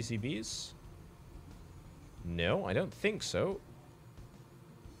 Is it PCBs? No, I don't think so.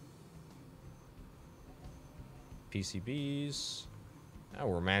 PCBs. Oh,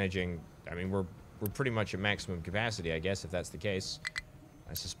 we're managing. I mean, we're pretty much at maximum capacity, I guess, if that's the case.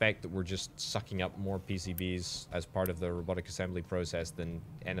 I suspect that we're just sucking up more PCBs as part of the robotic assembly process than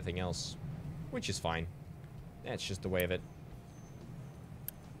anything else, which is fine. That's just the way of it.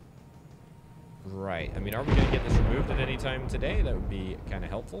 Right. I mean, are we going to get this removed at any time today? That would be kind of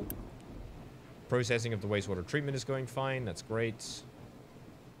helpful. Processing of the wastewater treatment is going fine. That's great.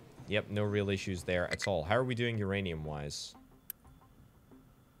 Yep, no real issues there at all. How are we doing uranium-wise?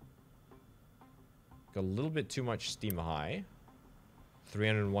 Got a little bit too much steam high.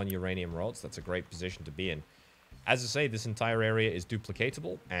 301 uranium rods. That's a great position to be in. As I say, this entire area is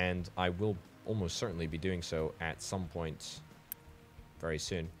duplicatable, and I will almost certainly be doing so at some point very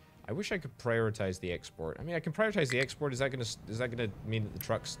soon. I wish I could prioritize the export. I mean, I can prioritize the export. Is that gonna mean that the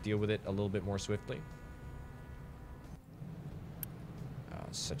trucks deal with it a little bit more swiftly? Oh,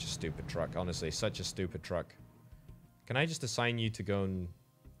 such a stupid truck. Honestly, such a stupid truck. Can I just assign you to go and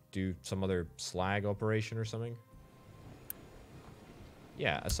do some other slag operation or something?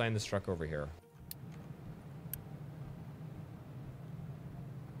 Yeah, assign this truck over here.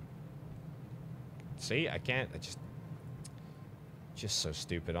 See, I can't. I just so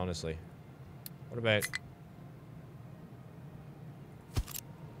stupid, honestly. What about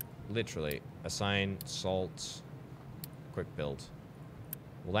literally assign salt quick build?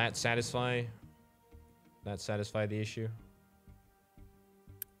 Will that satisfy the issue?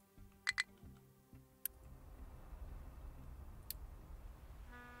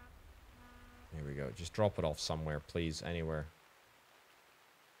 Here we go. Just drop it off somewhere, please. Anywhere.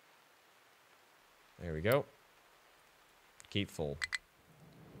 There we go. Keep full.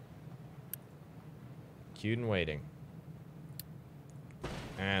 Queued and waiting.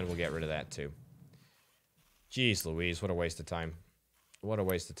 And we'll get rid of that too. Jeez Louise, what a waste of time. What a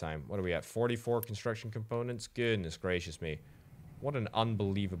waste of time. What are we at? 44 construction components? Goodness gracious me. What an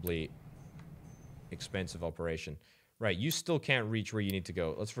unbelievably expensive operation. Right, you still can't reach where you need to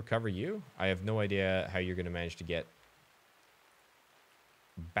go. Let's recover you. I have no idea how you're going to manage to get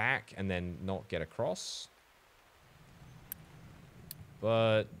back and then not get across.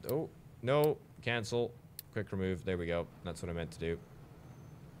 But, oh, no, cancel. Quick remove. There we go. That's what I meant to do.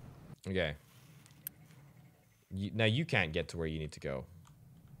 Okay. Now you can't get to where you need to go.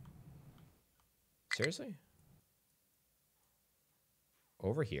 Seriously?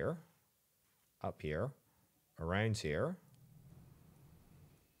 Over here. Up here. Around here.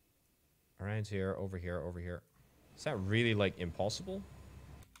 Around here. Over here. Over here. Is that really, like, impossible?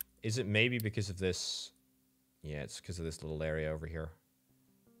 Is it maybe because of this Yeah, it's because of this little area over here.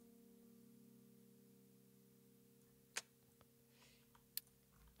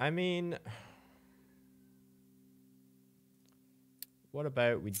 I mean, what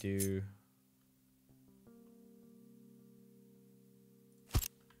about we do...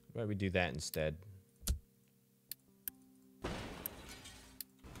 Why don't we do that instead?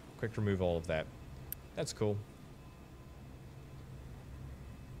 Quick remove all of that. That's cool.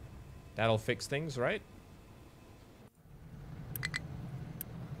 That'll fix things, right?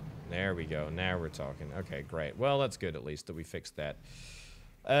 There we go. Now we're talking. Okay, great. Well, that's good at least that we fixed that.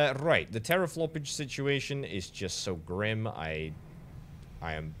 Right. The terafloppage situation is just so grim. I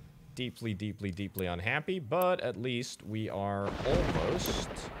am deeply, deeply, deeply unhappy, but at least we are almost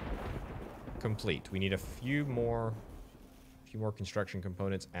complete. We need a few more construction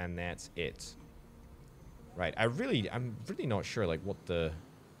components, and that's it. Right. I'm really not sure, like, what the...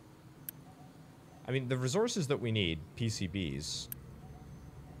 I mean, the resources that we need, PCBs,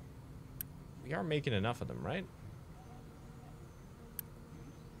 we are making enough of them, right?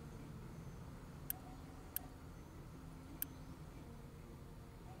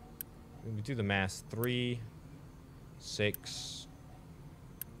 When we do the math, 3, 6,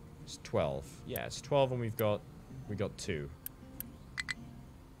 it's 12. Yeah, it's 12, and we got 2.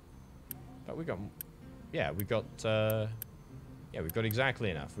 But we got exactly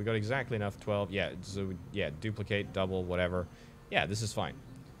enough. We got exactly enough, 12. Yeah, so, yeah, duplicate, double, whatever. Yeah, this is fine.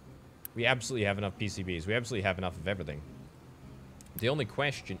 We absolutely have enough PCBs. We absolutely have enough of everything. The only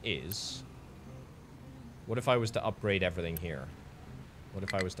question is, what if I was to upgrade everything here? What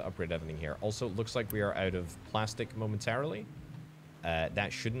if I was to upgrade everything here? Also, it looks like we are out of plastic momentarily.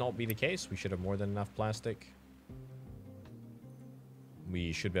 That should not be the case. We should have more than enough plastic.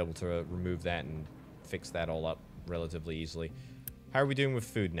 We should be able to remove that and fix that all up relatively easily. How are we doing with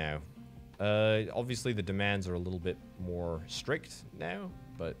food now? Obviously, the demands are a little bit more strict now,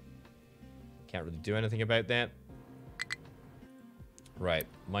 but can't really do anything about that. Right.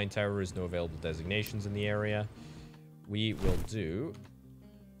 Mine tower is no available designations in the area. We will do...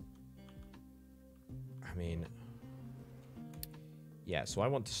 I mean... Yeah, so I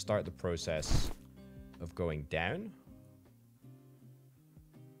want to start the process of going down.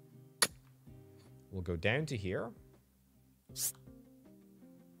 We'll go down to here.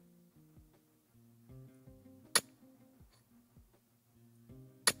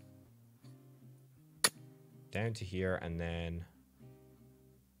 Down to here, and then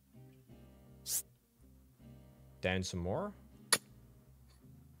down some more.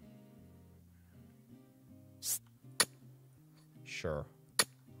 Sure.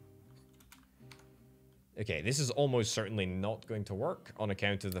 Okay, this is almost certainly not going to work on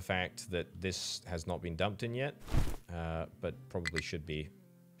account of the fact that this has not been dumped in yet, but probably should be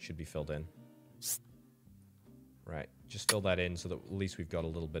filled in. Right, just fill that in so that at least we've got a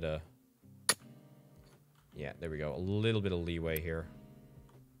little bit of... Yeah, there we go. A little bit of leeway here.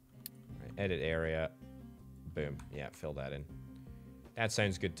 Right, edit area. Boom. Yeah, fill that in. That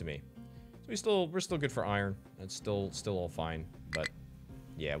sounds good to me. So we're still good for iron. It's still all fine, but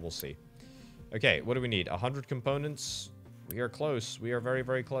yeah, we'll see. Okay, what do we need? 100 components. We are close. We are very,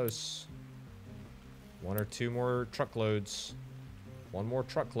 very close. 1 or 2 more truckloads. 1 more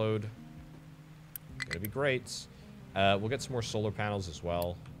truckload. Gonna be great. We'll get some more solar panels as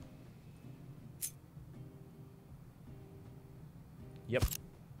well. Yep.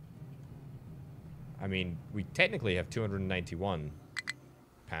 I mean, we technically have 291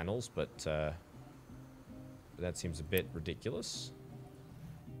 panels, but that seems a bit ridiculous.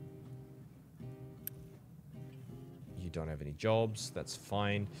 You don't have any jobs. That's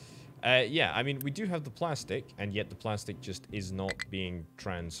fine. Yeah, I mean, we do have the plastic, and yet the plastic just is not being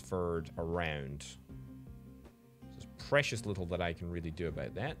transferred around. There's precious little that I can really do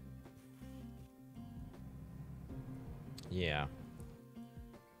about that. Yeah.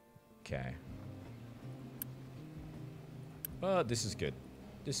 Okay. But this is good.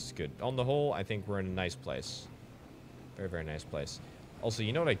 This is good. On the whole, I think we're in a nice place. Very, very nice place. Also,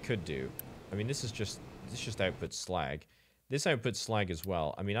 you know what I could do? I mean, this just outputs slag. This outputs slag as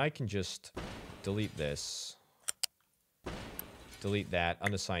well. I mean, I can just delete this. Delete that,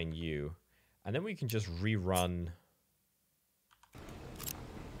 unassign you. And then we can just rerun...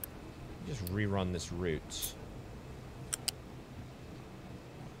 Just rerun this route.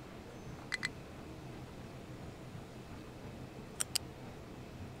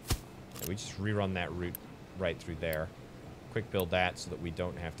 We just rerun that route right through there. Quick build that so that we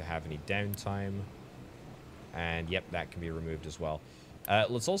don't have to have any downtime. And yep, that can be removed as well.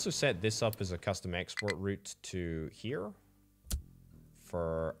 Let's also set this up as a custom export route to here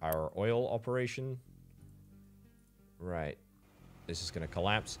for our oil operation. Right. This is going to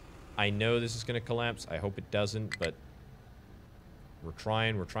collapse. I know this is going to collapse. I hope it doesn't, but we're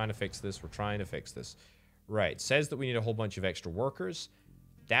trying. We're trying to fix this. We're trying to fix this. Right. Says that we need a whole bunch of extra workers.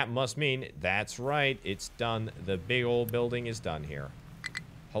 That must mean, that's right, it's done. The big old building is done here.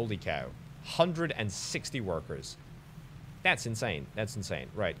 Holy cow. 160 workers. That's insane. That's insane.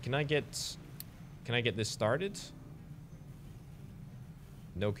 Right. Can I get this started?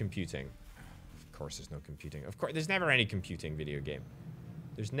 No computing. Of course there's no computing. Of course, there's never any computing video game.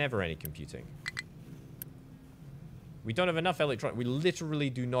 There's never any computing. We don't have enough electronics. We literally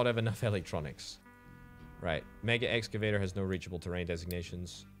do not have enough electronics. Right. Mega Excavator has no reachable terrain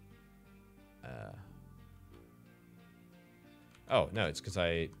designations. Oh, no, it's because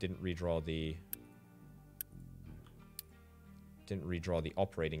I didn't redraw the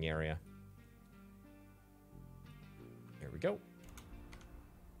operating area. There we go.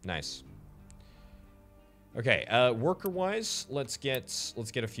 Nice. Okay, worker-wise, let's get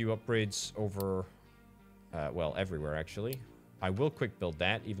a few upgrades over, well, everywhere, actually. I will quick build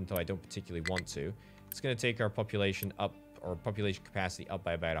that, even though I don't particularly want to. It's going to take our population up, or population capacity up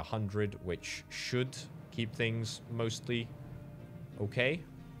by about 100, which should keep things mostly okay,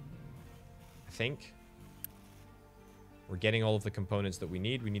 I think. We're getting all of the components that we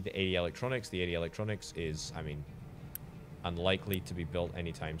need. We need the 80 electronics. The 80 electronics is, I mean, unlikely to be built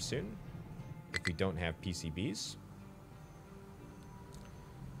anytime soon if we don't have PCBs.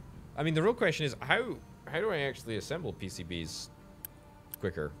 I mean, the real question is, how do I actually assemble PCBs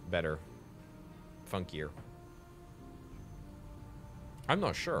quicker, better, funkier? I'm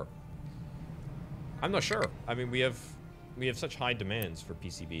not sure. I'm not sure. I mean, we have such high demands for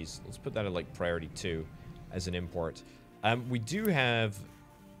PCBs. Let's put that at like priority 2 as an import. We do have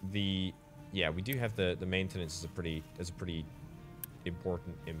the maintenance as a pretty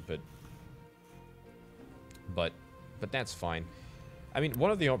important input. But that's fine. I mean,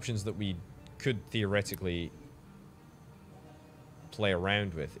 one of the options that we could theoretically play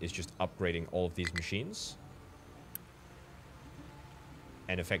around with is just upgrading all of these machines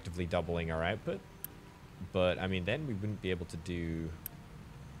and effectively doubling our output. But I mean, then we wouldn't be able to do...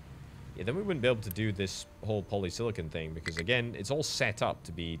 Yeah, then we wouldn't be able to do this whole polysilicon thing, because again, it's all set up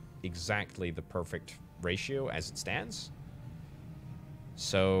to be exactly the perfect ratio as it stands.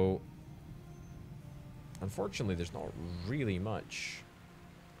 So, unfortunately, there's not really much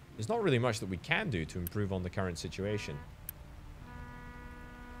that we can do to improve on the current situation.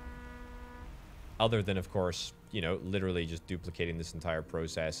 Other than, of course, you know, literally just duplicating this entire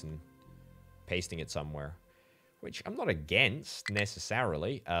process and pasting it somewhere. Which I'm not against,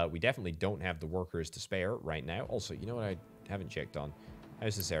 necessarily. We definitely don't have the workers to spare right now. Also, you know what I haven't checked on?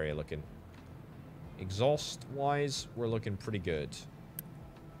 How's this area looking? Exhaust-wise, we're looking pretty good.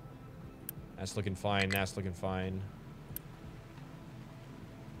 That's looking fine, that's looking fine.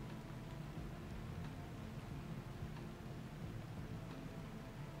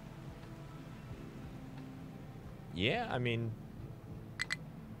 Yeah, I mean,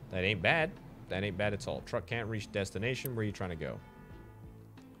 that ain't bad. That ain't bad at all. Truck can't reach destination. Where are you trying to go?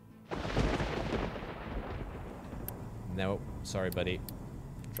 No, sorry, buddy.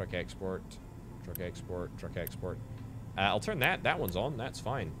 Truck export. Truck export. Truck export. I'll turn that one's on. That's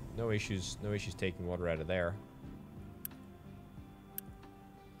fine. No issues. No issues taking water out of there.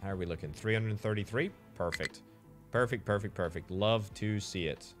 How are we looking? 333? Perfect. Perfect, perfect, perfect. Love to see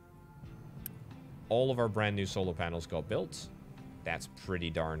it. All of our brand new solar panels got built. That's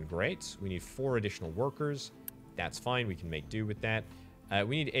pretty darn great. We need 4 additional workers. That's fine. We can make do with that.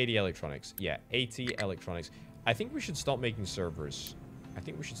 We need 80 electronics. Yeah, 80 electronics. I think we should stop making servers. In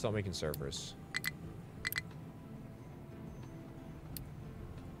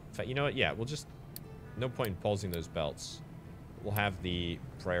fact, you know what? Yeah, we'll just... No point in pausing those belts. We'll have the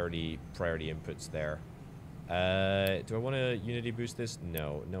priority inputs there. Do I want to Unity boost this?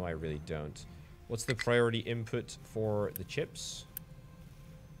 No. No, I really don't. What's the priority input for the chips?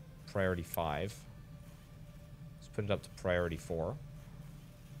 Priority 5. Let's put it up to priority 4.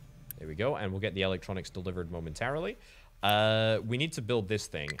 There we go, and we'll get the electronics delivered momentarily. We need to build this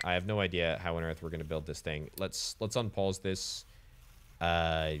thing. I have no idea how on earth we're going to build this thing. Let's unpause this.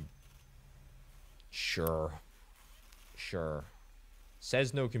 Sure.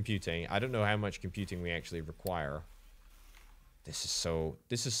 Says no computing. I don't know how much computing we actually require. This is so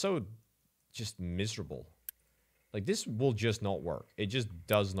just miserable. Like, this will just not work. It just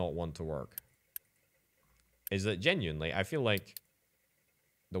does not want to work. Is that genuinely, I feel like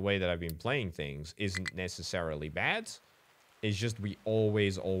the way that I've been playing things isn't necessarily bad. It's just we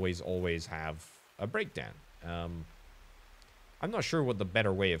always have a breakdown. I'm not sure what the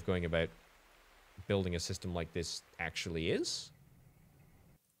better way of going about building a system like this actually is.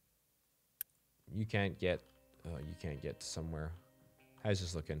 You can't get... Oh, you can't get somewhere. How's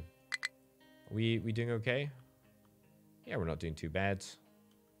this looking? We doing okay? Yeah, we're not doing too bad.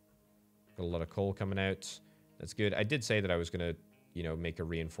 Got a lot of coal coming out. That's good. I did say that I was going to, you know, make a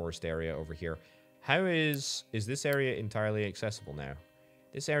reinforced area over here. How is this area entirely accessible now?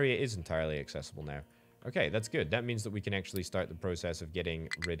 This area is entirely accessible now. Okay, that's good. That means that we can actually start the process of getting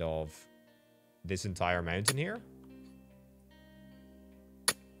rid of this entire mountain here.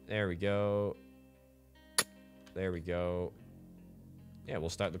 There we go. There we go. Yeah, we'll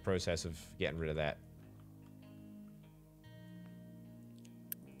start the process of getting rid of that.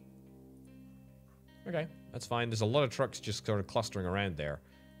 Okay, that's fine. There's a lot of trucks just sort of clustering around there.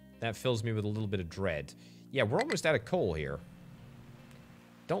 That fills me with a little bit of dread. Yeah, we're almost out of coal here.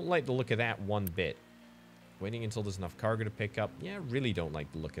 Don't like the look of that one bit. Waiting until there's enough cargo to pick up. Yeah, really don't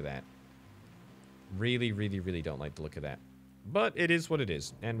like the look of that. Really, really, really don't like the look of that. But it is what it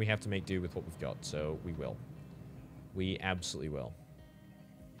is. And we have to make do with what we've got. So we will. We absolutely will.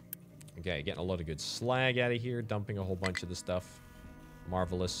 Okay, getting a lot of good slag out of here. Dumping a whole bunch of the stuff.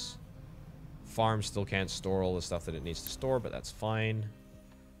 Marvelous. Farm still can't store all the stuff that it needs to store, but that's fine.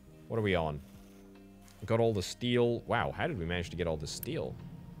 What are we on? Got all the steel. Wow, how did we manage to get all the steel?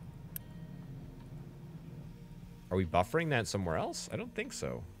 Are we buffering that somewhere else? I don't think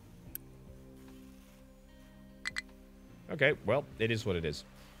so. Okay, well, it is what it is.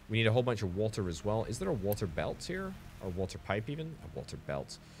 We need a whole bunch of water as well. Is there a water belt here? Or water pipe even? A water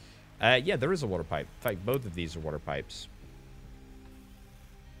belt. Yeah, there is a water pipe. In fact, both of these are water pipes.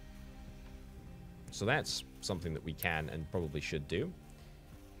 So that's something that we can and probably should do.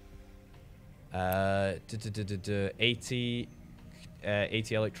 80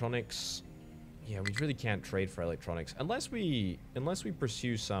 electronics. Yeah, we really can't trade for electronics unless we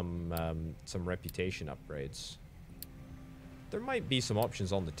pursue some reputation upgrades. There might be some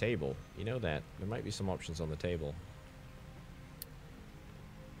options on the table. You know that. There might be some options on the table.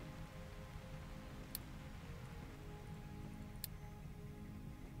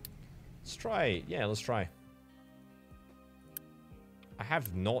 Let's try. Yeah, let's try. I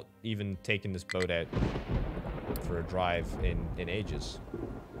have not even taken this boat out for a drive in ages.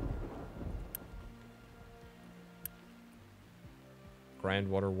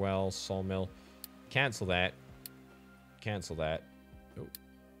 Groundwater well, sawmill. Cancel that. Cancel that. Oh.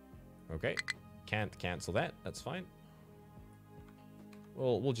 Okay. Can't cancel that. That's fine.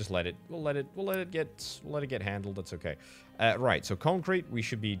 We'll just let it. We'll let it get handled. That's okay. Right. So concrete we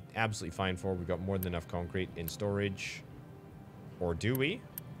should be absolutely fine for. We've got more than enough concrete in storage. Or do we?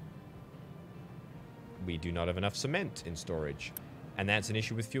 We do not have enough cement in storage. And that's an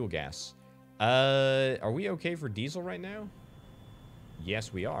issue with fuel gas. Are we okay for diesel right now?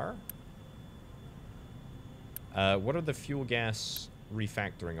 Yes, we are. What are the fuel gas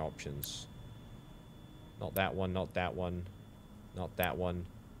refactoring options? Not that one, not that one, not that one.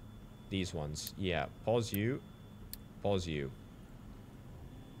 These ones. Yeah, pause you. Pause you.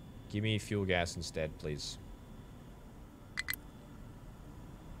 Give me fuel gas instead, please.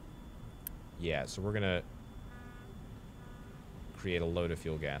 Yeah, so we're gonna create a load of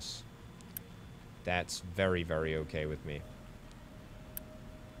fuel gas. That's very, very okay with me.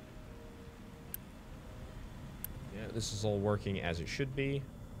 Yeah, this is all working as it should be.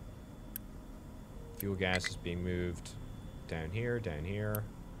 Fuel gas is being moved down here,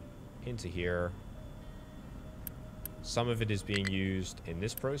 into here. Some of it is being used in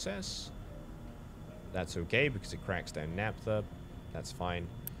this process. That's okay because it cracks down naphtha. That's fine.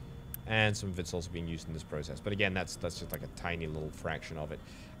 And some of it's also being used in this process. But again, that's just like a tiny little fraction of it.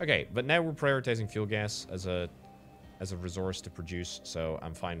 Okay, but now we're prioritizing fuel gas as a resource to produce, so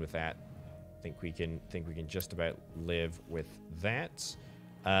I'm fine with that. Think we can just about live with that.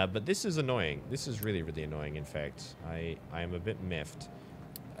 But this is annoying. This is really, really annoying, in fact. I am a bit miffed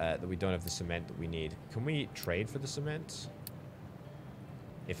that we don't have the cement that we need. Can we trade for the cement?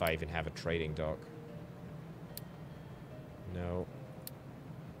 If I even have a trading dock. No.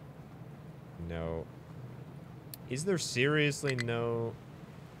 No. Is there seriously no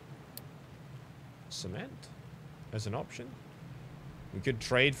cement as an option? We could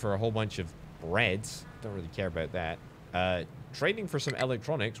trade for a whole bunch of breads. Don't really care about that. Trading for some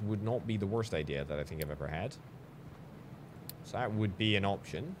electronics would not be the worst idea that I think I've ever had. So that would be an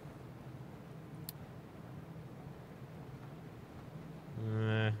option.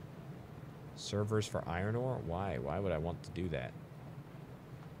 Servers for iron ore? Why? Why would I want to do that?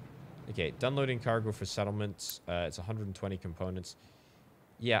 Okay, done loading cargo for settlements. It's 120 components.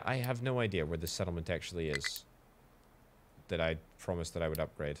 Yeah, I have no idea where the settlement actually is that I promised that I would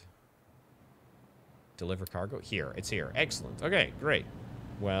upgrade. Deliver cargo. Here. It's here. Excellent. Okay, great.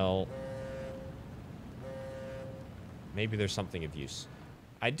 Well, maybe there's something of use.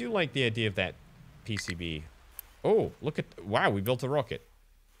 I do like the idea of that PCB. Oh, look at... Wow, we built a rocket.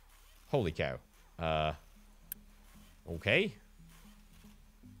 Holy cow. Okay.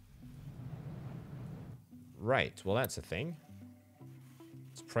 Right, well, that's a thing.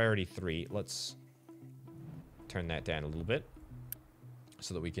 It's priority 3. Let's turn that down a little bit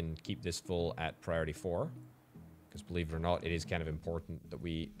so that we can keep this full at priority 4. Because believe it or not, it is kind of important that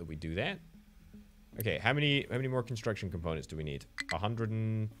we do that. Okay, how many more construction components do we need?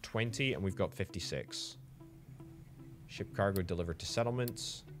 120, and we've got 56. Ship cargo delivered to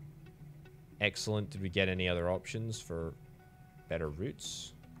settlements. Excellent. Did we get any other options for better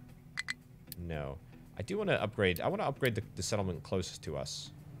routes? No. I do want to upgrade. I want to upgrade the settlement closest to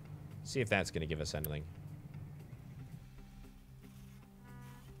us. See if that's going to give us anything.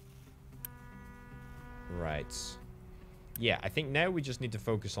 Right. Yeah, I think now we just need to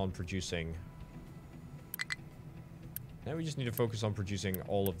focus on producing... Now we just need to focus on producing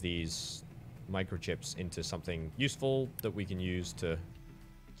all of these microchips into something useful that we can use to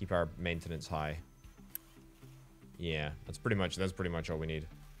keep our maintenance high. Yeah, that's pretty much all we need.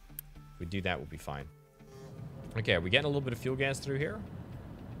 If we do that, we'll be fine. Okay, are we getting a little bit of fuel gas through here?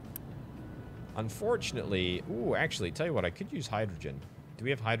 Unfortunately... Ooh, actually, tell you what, I could use hydrogen. Do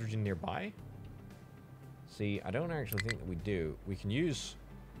we have hydrogen nearby? See, I don't actually think that we do. We can use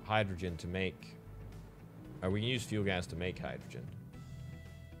hydrogen to make... Or we can use fuel gas to make hydrogen.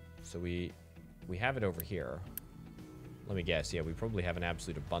 So we have it over here. Let me guess. Yeah, we probably have an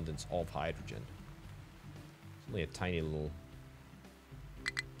absolute abundance of hydrogen. It's only a tiny little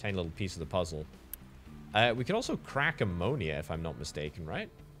piece of the puzzle. We could also crack ammonia, if I'm not mistaken, right?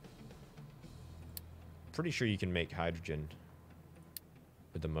 Pretty sure you can make hydrogen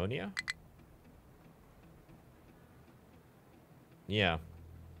with ammonia. Yeah.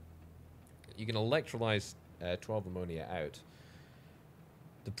 You can electrolyze 12 ammonia out.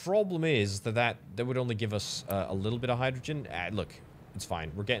 The problem is that would only give us a little bit of hydrogen. Look, it's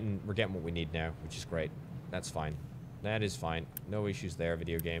fine. We're getting what we need now, which is great. That's fine. That is fine. No issues there,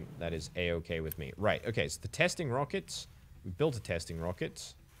 video game. That is a-okay with me. Right, okay, so the testing rockets. We built a testing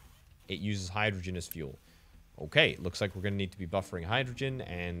rocket. It uses hydrogen as fuel. Okay, looks like we're going to need to be buffering hydrogen,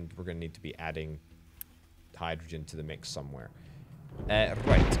 and we're going to need to be adding hydrogen to the mix somewhere.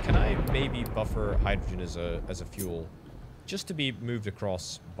 Right, can I maybe buffer hydrogen as a fuel, just to be moved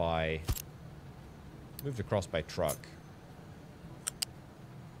across by truck?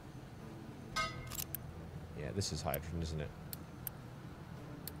 Yeah, this is hydrogen, isn't it?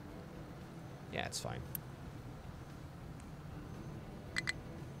 Yeah, it's fine.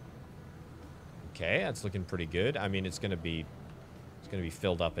 Okay, that's looking pretty good. I mean, it's gonna be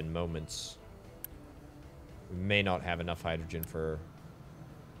filled up in moments. We may not have enough hydrogen for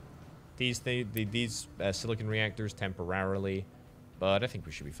these silicon reactors temporarily, but I think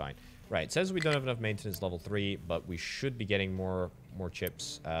we should be fine. Right, it says we don't have enough maintenance level 3, but we should be getting more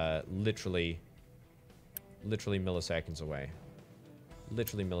chips literally milliseconds away.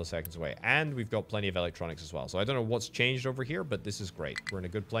 Literally milliseconds away. And we've got plenty of electronics as well. So I don't know what's changed over here, but this is great. We're in a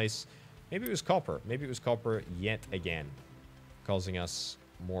good place. Maybe it was copper. Maybe it was copper yet again, causing us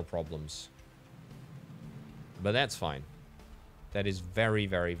more problems. But that's fine. That is very,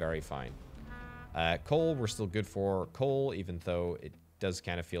 very, very fine. Coal, we're still good for coal, even though it does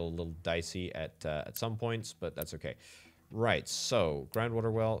kind of feel a little dicey at some points, but that's okay. Right, so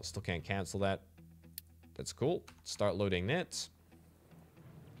groundwater well, still can't cancel that. That's cool. Start loading nets.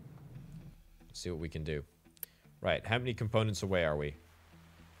 See what we can do. Right, how many components away are we?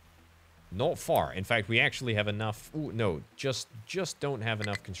 Not far. In fact, we actually have enough... Ooh, no, just don't have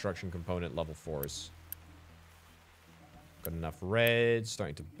enough construction component level 4s. Got enough reds,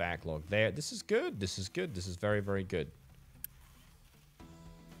 starting to backlog there. This is good. This is good. This is very, very good.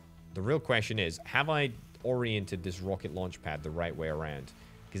 The real question is, have I oriented this rocket launch pad the right way around?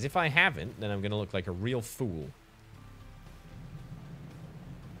 Because if I haven't, then I'm going to look like a real fool.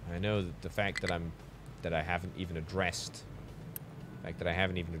 I know that the fact that I haven't even addressed... The fact that I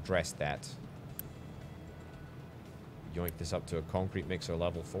haven't even addressed that. Yoink this up to a concrete mixer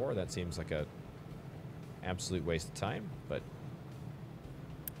level 4. That seems like a absolute waste of time, but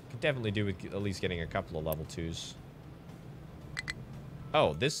could definitely do with at least getting a couple of level 2s.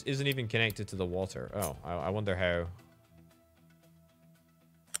 Oh, this isn't even connected to the water. Oh, I wonder how...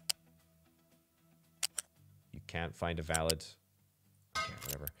 You can't find a valid... Okay,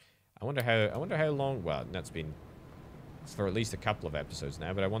 whatever. I wonder how long... Well, that's been... It's for at least a couple of episodes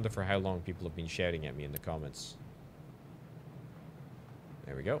now, but I wonder for how long people have been shouting at me in the comments.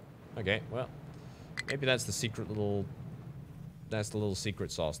 There we go. Okay, well... Maybe that's the secret little... That's the little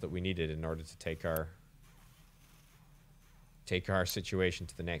secret sauce that we needed in order to take our situation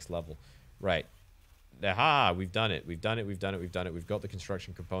to the next level. Right. Aha! We've done it. We've done it. We've done it. We've done it. We've got the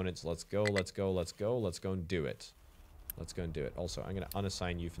construction components. Let's go. Let's go. Let's go. Let's go and do it. Let's go and do it. Also, I'm going to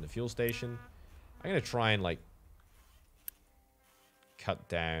unassign you from the fuel station. I'm going to try and, like, cut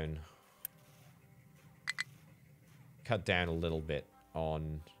down a little bit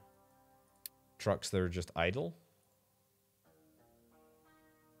on trucks that are just idle.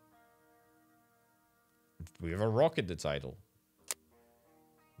 We have a rocket that's idle.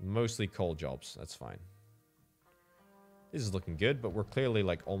 Mostly coal jobs. That's fine. This is looking good, but we're clearly,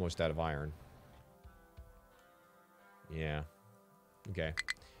 like, almost out of iron. Yeah. Okay.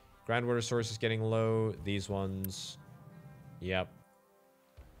 Groundwater source is getting low. These ones... Yep.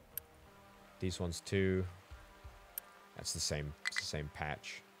 These ones, too. That's the same. It's the same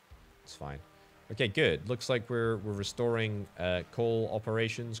patch. It's fine. Okay, good. Looks like we're restoring coal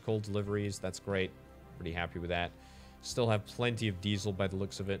operations, coal deliveries. That's great. Pretty happy with that. Still have plenty of diesel by the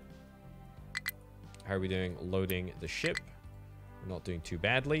looks of it. How are we doing? Loading the ship. We're not doing too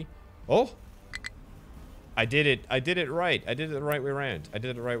badly. Oh! I did it. I did it right. I did it the right way around. I did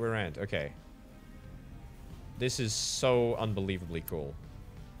it the right way around. Okay. This is so unbelievably cool.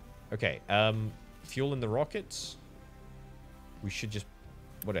 Okay, fuel in the rockets. We should just...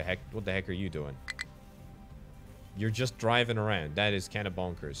 What the heck are you doing? You're just driving around. That is kind of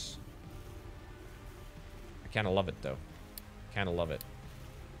bonkers. I kind of love it, though. Kind of love it.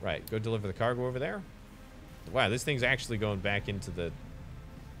 Right, go deliver the cargo over there. Wow, this thing's actually going back into the...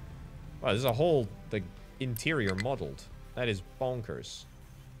 Wow, there's a whole the interior modeled. That is bonkers.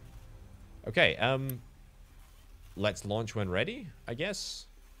 Okay, let's launch when ready, I guess.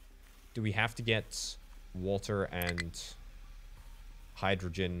 Do we have to get water and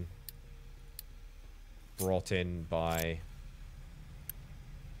hydrogen brought in by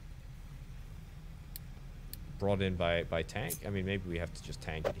tank? I mean, maybe we have to just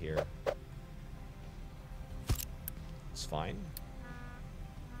tank it here. It's fine.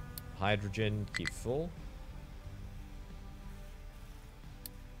 Hydrogen, keep full.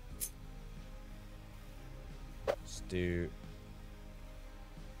 Let's do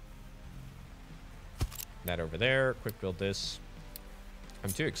that over there. Quick build this.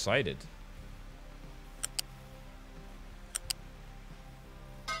 I'm too excited.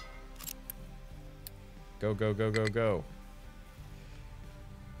 Go, go, go, go, go.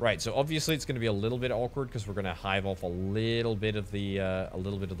 Right, so obviously it's going to be a little bit awkward because we're going to hive off a little bit of the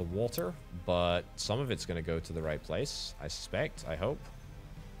water, but some of it's going to go to the right place, I suspect, I hope.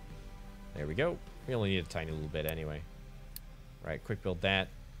 There we go. We only need a tiny little bit anyway. Right, quick build that.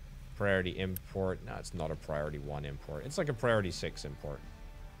 Priority import. No, it's not a priority 1 import. It's like a priority 6 import.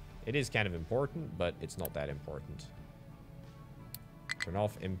 It is kind of important, but it's not that important. Turn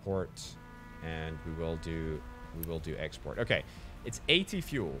off import, and we will do export. Okay, it's 80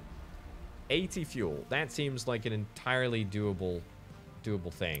 fuel. 80 fuel. That seems like an entirely doable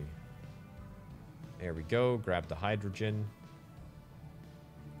thing. There we go. Grab the hydrogen.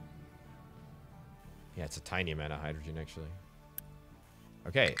 Yeah, it's a tiny amount of hydrogen, actually.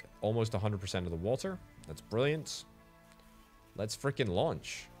 Okay, almost 100% of the water. That's brilliant. Let's freaking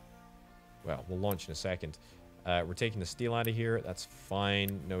launch. Well, we'll launch in a second. We're taking the steel out of here. That's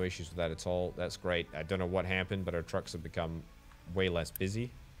fine. No issues with that at all. That's great. I don't know what happened, but our trucks have become way less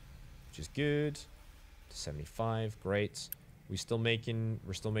busy, which is good. 75, great. We're still making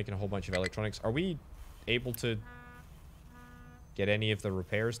a whole bunch of electronics. Are we able to get any of the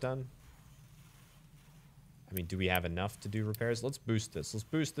repairs done? I mean, do we have enough to do repairs? Let's boost this. Let's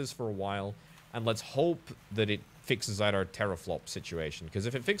boost this for a while. And let's hope that it fixes out our teraflop situation. Because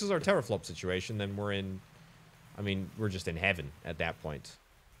if it fixes our teraflop situation, then we're in... I mean, we're just in heaven at that point.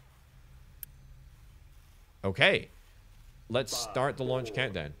 Okay. Let's start the launch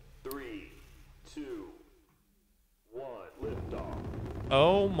countdown. 3, 2, 1, lift off.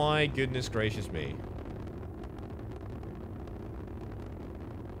 Oh my goodness gracious me.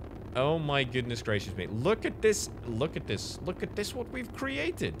 Oh my goodness gracious me. Look at this. Look at this. Look at this, what we've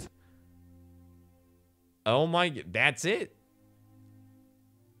created. Oh my... That's it.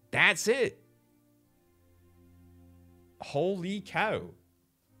 That's it. Holy cow.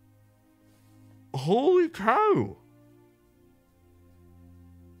 Holy cow.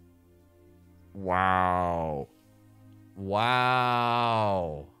 Wow.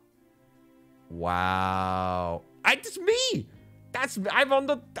 Wow. Wow. It's me.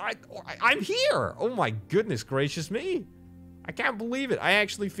 I'm here. Oh my goodness gracious me. I can't believe it. I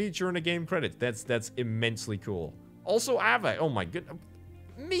actually feature in a game credit. That's immensely cool. Also Ava. Oh my goodness.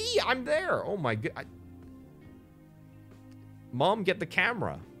 Me, I'm there. Oh my god. Mom, get the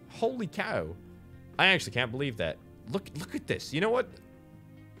camera. Holy cow. I actually can't believe that. Look at this. You know what?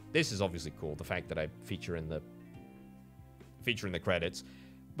 This is obviously cool. The fact that I feature in the credits.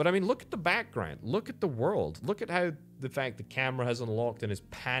 But I mean, look at the background. Look at the world. Look at how the fact the camera has unlocked and is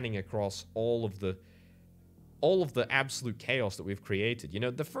panning across all of the absolute chaos that we've created. You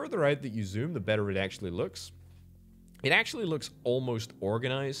know, the further out that you zoom, the better it actually looks. It actually looks almost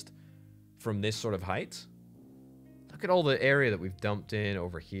organized from this sort of height. Look at all the area that we've dumped in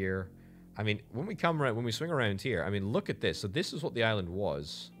over here. I mean, when we swing around here, I mean, look at this. So this is what the island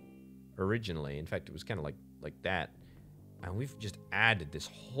was originally. In fact, it was kind of like that. And we've just added this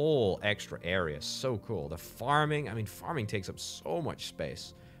whole extra area. So cool. The farming, I mean, farming takes up so much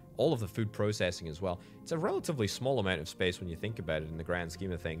space. All of the food processing as well. It's a relatively small amount of space when you think about it in the grand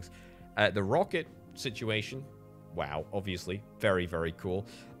scheme of things. The rocket situation, wow, obviously, very, very cool.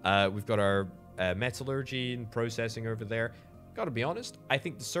 We've got our metallurgy and processing over there. Gotta be honest, I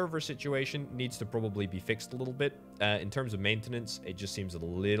think the server situation needs to probably be fixed a little bit. In terms of maintenance, it just seems a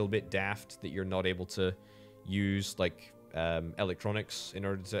little bit daft that you're not able to use, like, electronics in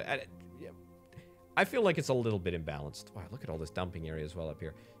order to... I feel like it's a little bit imbalanced. Wow, look at all this dumping area as well up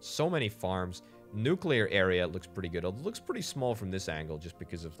here. So many farms. Nuclear area looks pretty good. It looks pretty small from this angle just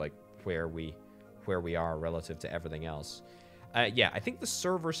because of, like, where we are relative to everything else. Yeah, I think the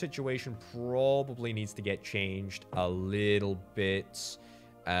server situation probably needs to get changed a little bit.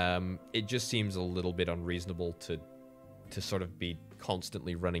 It just seems a little bit unreasonable to sort of be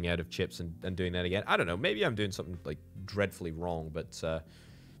constantly running out of chips and doing that again. I don't know. Maybe I'm doing something, like, dreadfully wrong, but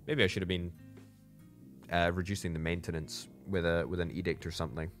maybe I should have been reducing the maintenance with an edict or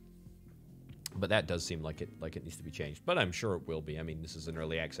something. But that does seem like it needs to be changed. But I'm sure it will be. I mean, this is an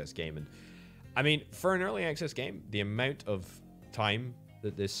early access game, and I mean, for an early access game, the amount of time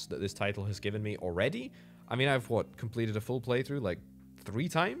that this title has given me already, I mean, I've completed a full playthrough like 3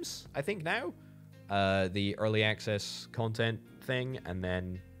 times, I think now. The early access content thing, and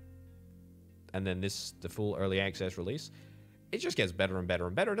then the full early access release. It just gets better and better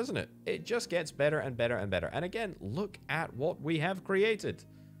and better, doesn't it? It just gets better and better and better. And again, look at what we have created.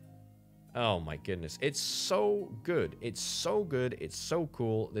 Oh my goodness. It's so good. It's so good. It's so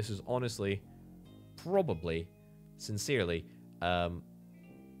cool. This is honestly, probably, sincerely, one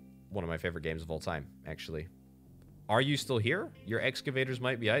of my favorite games of all time, actually. Are you still here? Your excavators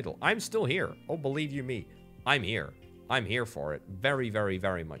might be idle. I'm still here. Oh, believe you me. I'm here. I'm here for it. Very, very,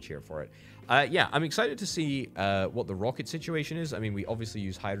 very much here for it. Yeah, I'm excited to see what the rocket situation is. I mean, we obviously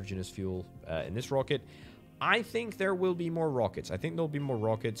use hydrogen as fuel in this rocket. I think there will be more rockets. I think there'll be more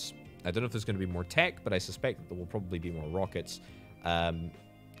rockets. I don't know if there's going to be more tech, but I suspect that there will probably be more rockets.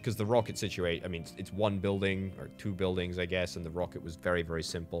 Because the rocket situation, I mean, it's 1 building or 2 buildings, I guess, and the rocket was very, very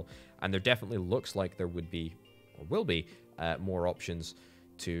simple. And there definitely looks like there would be, or will be, more options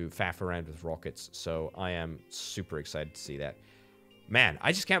to faff around with rockets. So I am super excited to see that. Man,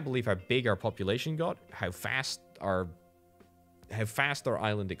 I just can't believe how big our population got, how fast our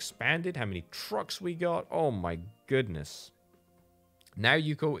island expanded, how many trucks we got. Oh my goodness. Now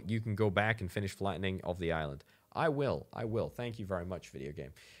you can go back and finish flattening of the island. I will. Thank you very much, video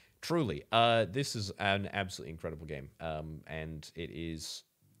game. Truly, this is an absolutely incredible game. And it is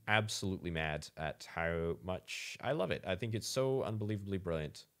absolutely mad at how much I love it. I think it's so unbelievably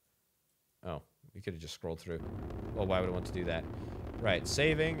brilliant. Oh, we could have just scrolled through. Well, why would I want to do that? Right,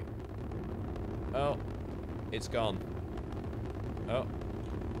 saving. Oh, it's gone. Oh.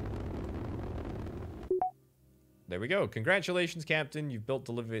 There we go. Congratulations, Captain. You've built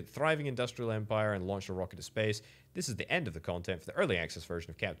a thriving industrial empire and launched a rocket to space. This is the end of the content for the early access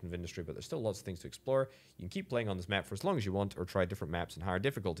version of Captain of Industry, but there's still lots of things to explore. You can keep playing on this map for as long as you want, or try different maps in higher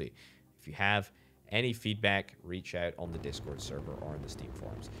difficulty. If you have any feedback, reach out on the Discord server or in the Steam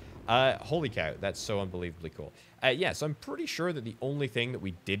forums. Holy cow, that's so unbelievably cool. Yeah, so I'm pretty sure that the only thing that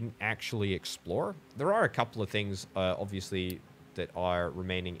we didn't actually explore, there are a couple of things, obviously, that are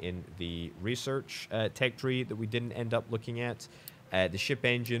remaining in the research tech tree that we didn't end up looking at. The ship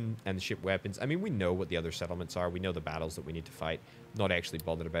engine and the ship weapons. I mean, we know what the other settlements are. We know the battles that we need to fight. Not actually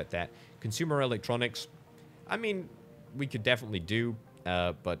bothered about that. Consumer electronics. I mean, we could definitely do,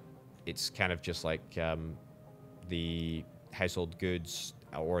 but it's kind of just like the household goods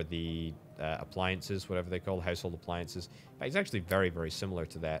or the appliances, whatever they call household appliances. But it's actually very, very similar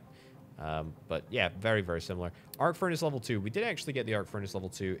to that. But yeah, very, very similar. Arc Furnace Level 2. We did actually get the Arc Furnace Level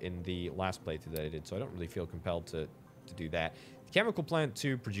 2 in the last playthrough that I did, so I don't really feel compelled to do that. The Chemical Plant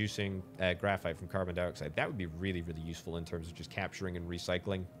 2 producing graphite from carbon dioxide. That would be really, really useful in terms of just capturing and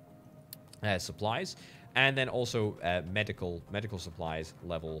recycling supplies. And then also medical supplies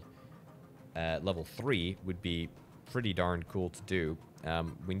level 3 would be pretty darn cool to do.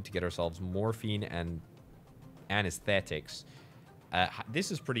 We need to get ourselves morphine and anesthetics.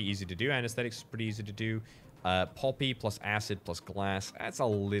 This is pretty easy to do. Anesthetics is pretty easy to do. Poppy plus acid plus glass, that's a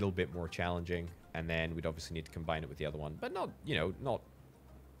little bit more challenging. And then we'd obviously need to combine it with the other one. But not, you know, not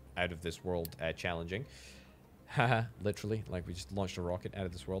out of this world challenging. Haha, literally, like we just launched a rocket out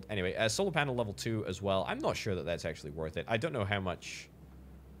of this world. Anyway, solar panel level 2 as well. I'm not sure that that's actually worth it. I don't know how much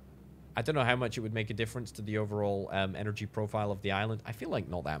it would make a difference to the overall energy profile of the island. I feel like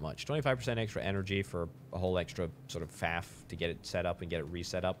not that much. 25% extra energy for a whole extra sort of faff to get it set up and get it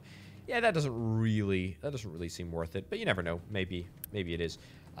reset up. Yeah, that doesn't really seem worth it. But you never know. Maybe it is.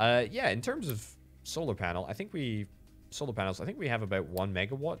 Yeah, in terms of solar panel, I think we have about 1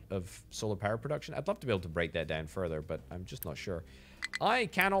 megawatt of solar power production. I'd love to be able to break that down further, but I'm just not sure. I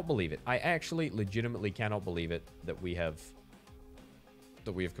cannot believe it. I actually legitimately cannot believe it that we have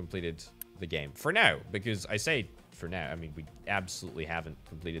completed the game. For now, because I say for now, I mean, we absolutely haven't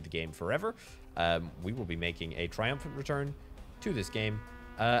completed the game forever. We will be making a triumphant return to this game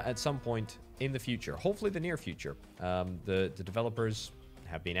at some point in the future. Hopefully the near future. The developers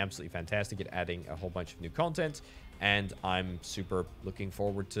have been absolutely fantastic at adding a whole bunch of new content, and I'm super looking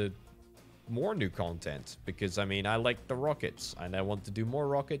forward to more new content, because I mean, I like the rockets and I want to do more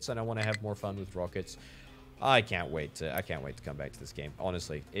rockets and I want to have more fun with rockets. I can't wait to come back to this game.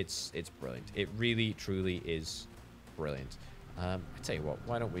 Honestly, it's brilliant. It really truly is brilliant. I tell you what,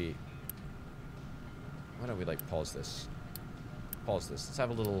 why don't we like pause this? Let's have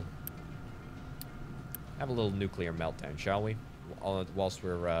a little nuclear meltdown, shall we? Whilst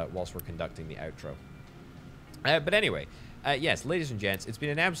we're conducting the outro. But anyway, yes, ladies and gents, it's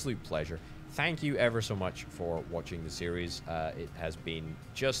been an absolute pleasure. Thank you ever so much for watching the series. It has been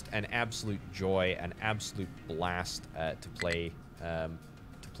just an absolute joy, an absolute blast to play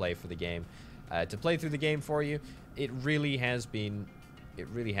for the game, to play through the game for you. It really has been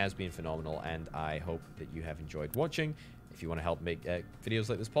phenomenal, and I hope that you have enjoyed watching. If you want to help make videos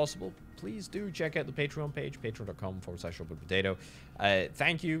like this possible, please do check out the Patreon page, patreon.com/RoboPotato.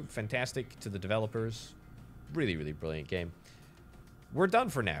 Thank you, fantastic to the developers. Really, really brilliant game. We're done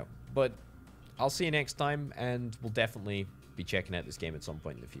for now, but I'll see you next time, and we'll definitely be checking out this game at some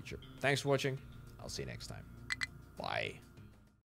point in the future. Thanks for watching. I'll see you next time. Bye.